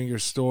sharing your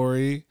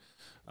story.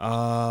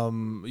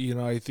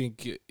 I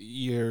think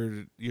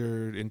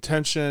your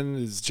intention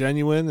is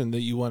genuine and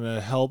that you want to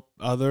help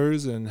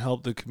others and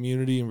help the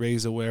community and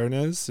raise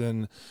awareness.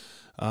 And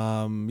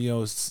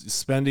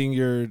spending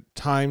your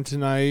time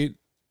tonight,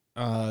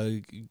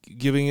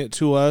 giving it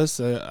to us,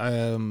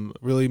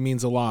 really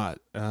means a lot.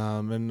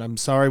 And I'm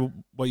sorry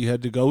what you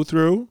had to go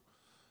through.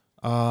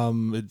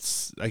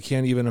 I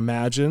can't even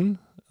imagine.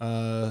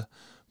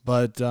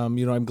 But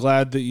I'm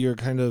glad that you're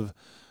kind of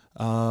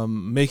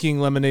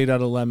making lemonade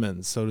out of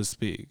lemons, so to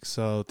speak.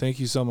 So thank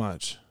you so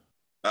much.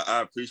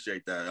 I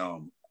appreciate that.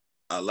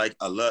 I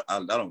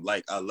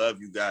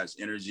love you guys'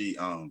 energy.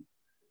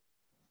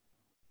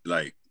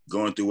 Like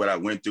going through what I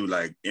went through,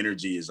 like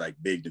energy is like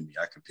big to me.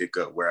 I can pick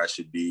up where I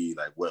should be,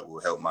 like what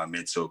will help my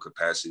mental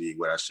capacity,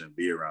 what I shouldn't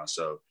be around.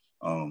 So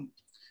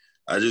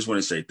I just want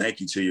to say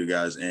thank you to you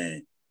guys.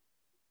 And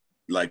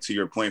like to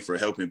your point for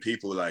helping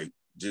people, like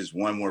just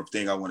one more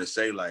thing I want to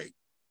say, like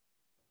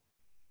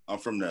I'm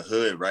from the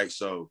hood, right?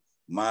 So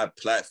my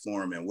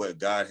platform and what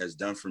God has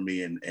done for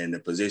me and the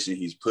position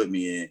he's put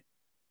me in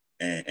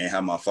and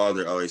how my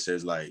father always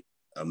says, like,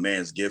 a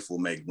man's gift will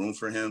make room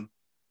for him.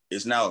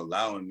 It's now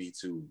allowing me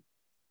to,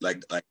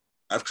 like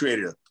I've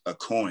created a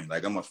coin.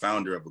 Like I'm a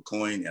founder of a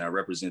coin and I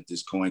represent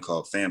this coin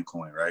called Fam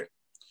Coin, right?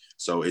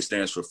 So it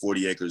stands for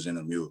 40 acres and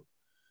a mule.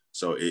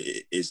 So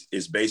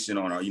it's based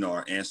on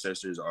our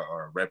ancestors,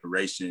 our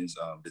reparations,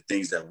 the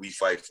things that we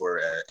fight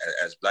for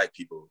as Black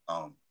people.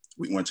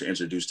 We want to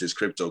introduce this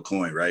crypto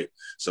coin, right?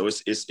 So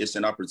it's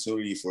an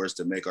opportunity for us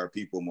to make our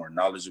people more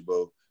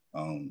knowledgeable,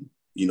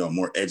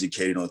 more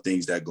educated on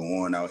things that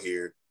go on out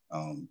here,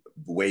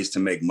 ways to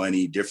make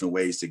money, different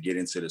ways to get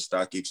into the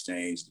stock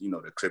exchange,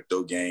 the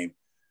crypto game.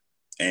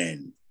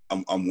 And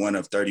I'm one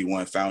of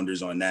 31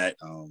 founders on that.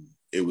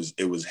 It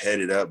was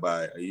headed up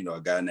by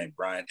a guy named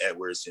Brian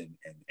Edwards and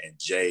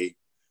Jay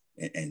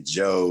and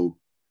Joe,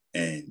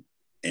 and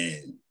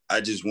I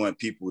just want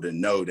people to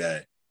know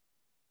that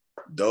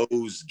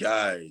those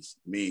guys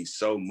mean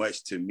so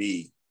much to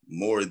me,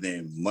 more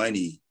than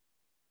money,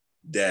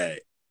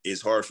 that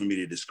it's hard for me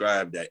to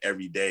describe. That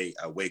every day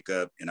I wake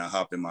up and I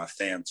hop in my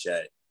fam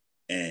chat,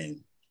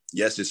 and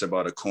yes, it's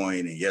about a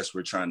coin, and yes,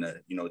 we're trying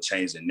to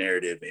change the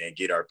narrative and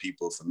get our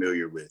people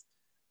familiar with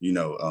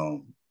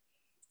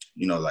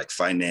like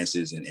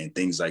finances and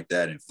things like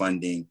that, and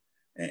funding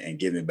and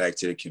giving back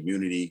to the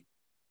community.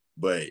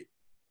 But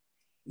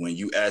when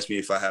you ask me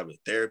if I have a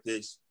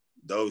therapist,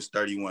 those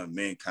 31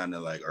 men kind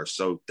of like are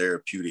so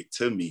therapeutic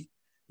to me,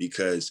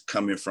 because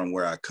coming from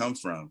where I come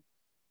from,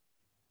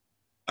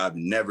 I've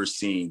never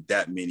seen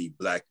that many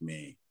black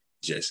men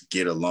just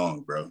get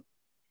along, bro,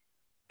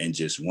 and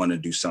just want to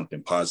do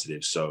something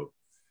positive. So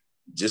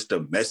just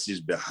the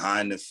message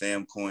behind the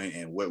fam coin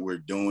and what we're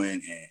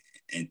doing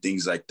and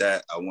things like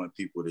that, I want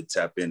people to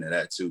tap into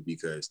that too,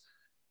 because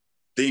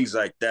things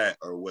like that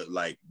are what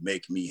like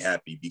make me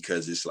happy,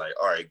 because it's like,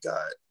 all right,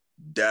 God,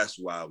 that's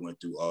why I went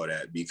through all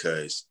that,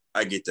 because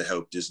I get to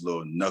help this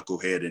little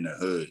knucklehead in the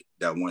hood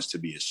that wants to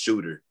be a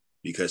shooter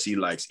because he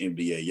likes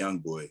NBA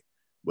Youngboy.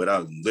 But I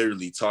was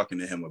literally talking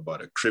to him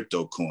about a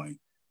crypto coin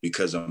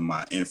because of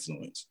my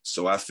influence.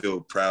 So I feel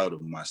proud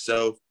of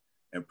myself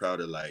and proud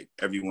of like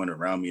everyone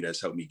around me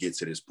that's helped me get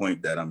to this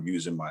point that I'm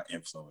using my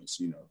influence,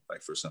 you know,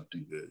 like for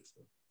something good.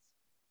 So.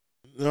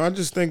 No, I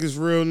just think it's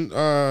real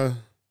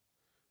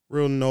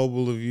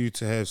noble of you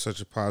to have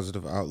such a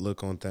positive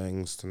outlook on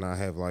things, to not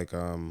have like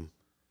a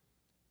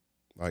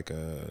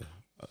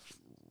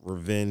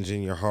revenge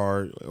in your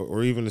heart,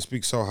 or even to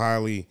speak so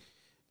highly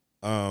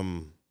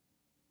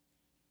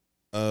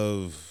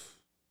of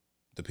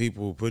the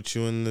people who put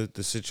you in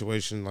the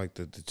situation, like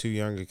the two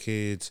younger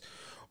kids,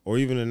 or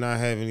even to not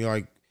have any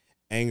like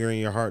anger in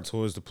your heart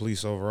towards the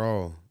police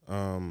overall.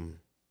 I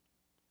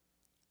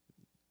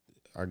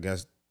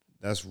guess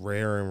that's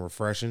rare and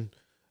refreshing.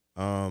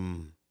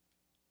 And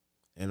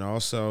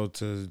also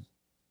to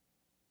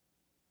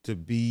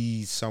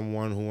be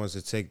someone who wants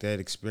to take that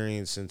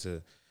experience and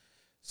to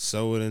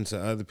sow it into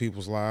other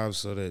people's lives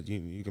so that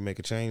you can make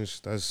a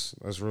change. That's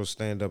real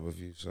stand up of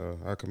you. So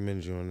I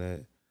commend you on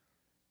that.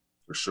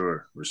 For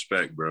sure.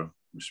 Respect, bro.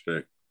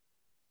 Respect.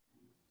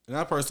 And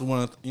I personally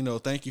want to,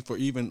 thank you for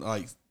even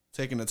like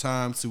taking the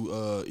time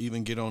to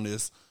even get on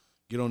this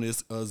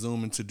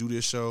Zoom and to do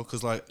this show.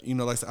 Cause like,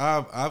 like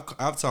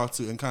I've talked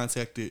to and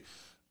contacted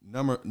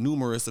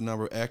numerous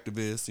number of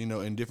activists,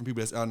 and different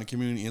people that's out in the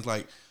community. And it's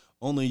like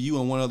only you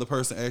and one other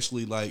person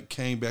actually like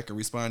came back and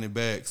responded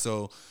back.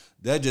 So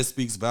that just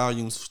speaks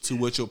volumes to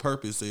what your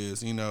purpose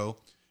is, and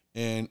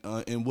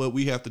what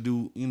we have to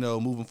do,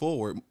 moving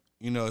forward,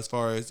 as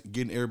far as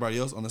getting everybody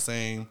else on the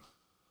same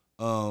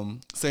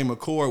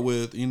accord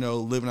with,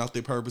 living out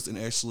their purpose and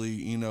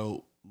actually,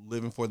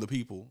 living for the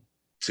people.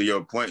 To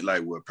your point,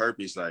 like with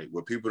purpose, like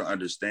what people don't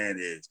understand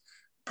is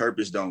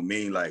purpose don't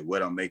mean like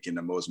what I'm making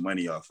the most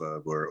money off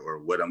of or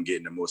what I'm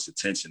getting the most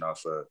attention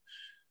off of.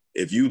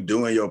 If you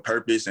doing your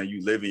purpose and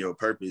you living your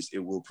purpose, it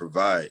will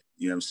provide,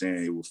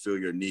 it will fill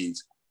your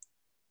needs,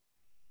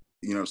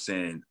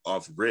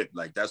 off rip.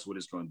 Like that's what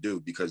it's going to do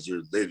because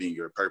you're living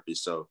your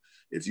purpose. So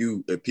if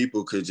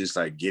people could just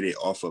like get it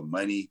off of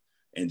money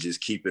and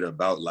just keep it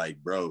about like,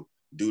 bro,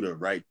 do the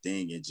right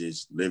thing and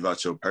just live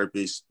out your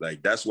purpose.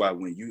 Like, that's why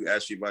when you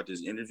ask me about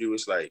this interview,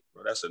 it's like,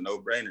 bro, that's a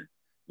no-brainer.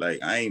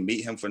 Like, I ain't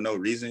meet him for no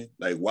reason.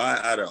 Like, why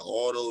out of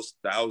all those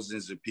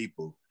thousands of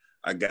people,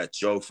 I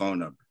got your phone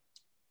number?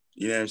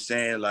 You know what I'm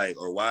saying?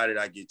 Like, or why did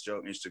I get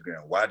your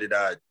Instagram? Why did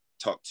I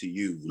talk to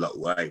you?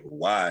 Like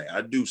why?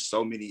 I do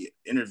so many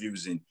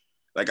interviews and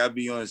like I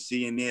be on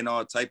CNN,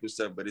 all type of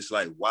stuff, but it's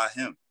like, why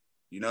him?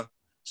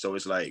 So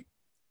it's like,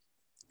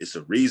 it's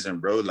a reason,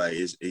 bro. Like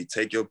it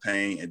take your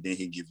pain and then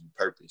he give you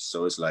purpose.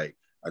 So it's like,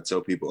 I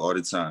tell people all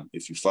the time,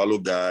 if you follow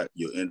God,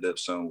 you'll end up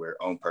somewhere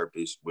on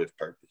purpose with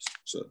purpose.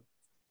 So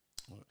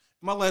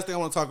my last thing I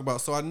want to talk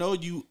about. So I know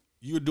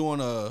you're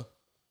doing a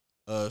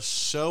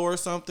show or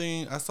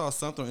something. I saw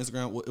something on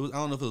Instagram. It was, I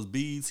don't know if it was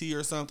BET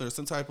or something, or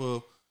some type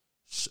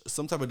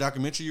of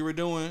documentary you were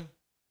doing.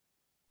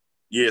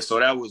 Yeah, so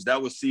that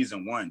was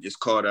season 1. It's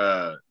called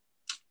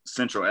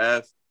Central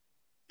Ave.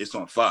 It's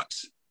on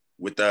Fox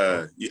with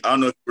I don't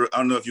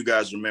know if you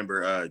guys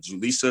remember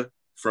Julissa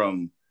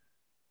from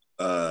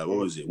what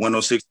was it,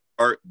 106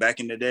 Park back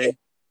in the day.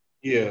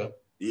 Yeah.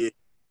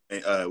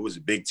 Was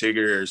it Big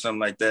Tigger or something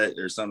like that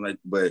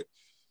but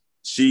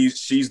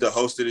she's the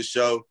host of the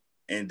show.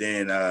 And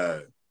then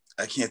I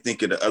can't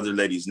think of the other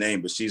lady's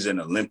name, but she's an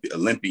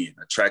Olympian,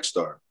 a track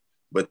star.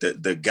 But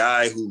the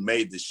guy who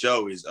made the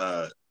show is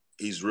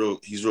he's real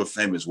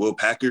famous, Will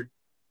Packer.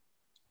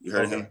 You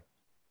heard of him?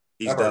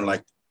 He's done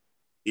like,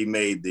 he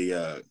made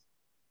the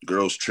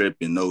Girls Trip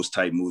and those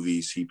type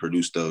movies. He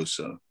produced those.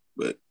 So,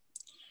 but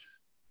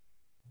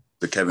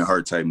the Kevin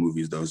Hart type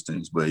movies, those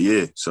things. But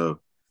yeah, so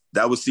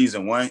that was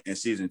season 1, and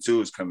season 2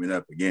 is coming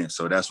up again.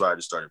 So that's why I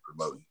just started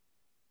promoting.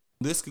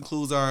 This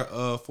concludes our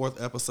 4th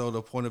episode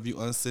of Point of View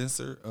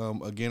Uncensored.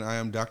 Again, I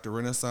am Dr.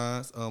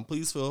 Renaissance.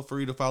 Please feel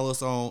free to follow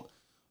us on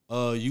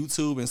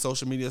YouTube and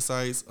social media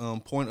sites.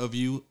 Point of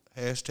View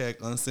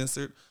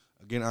 #Uncensored.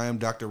 Again, I am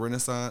Dr.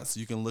 Renaissance.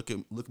 You can look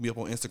me up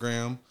on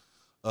Instagram.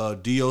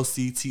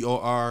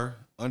 DOCTOR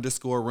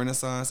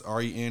 _Renaissance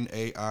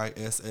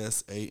RENAISSANCE.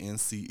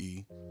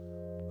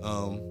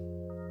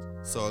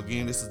 So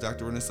again, this is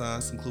Dr.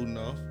 Renaissance concluding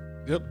off.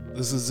 Yep,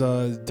 this is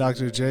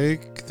Dr.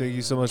 Jake. Thank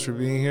you so much for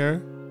being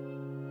here.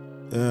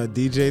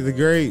 DJ the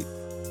Great.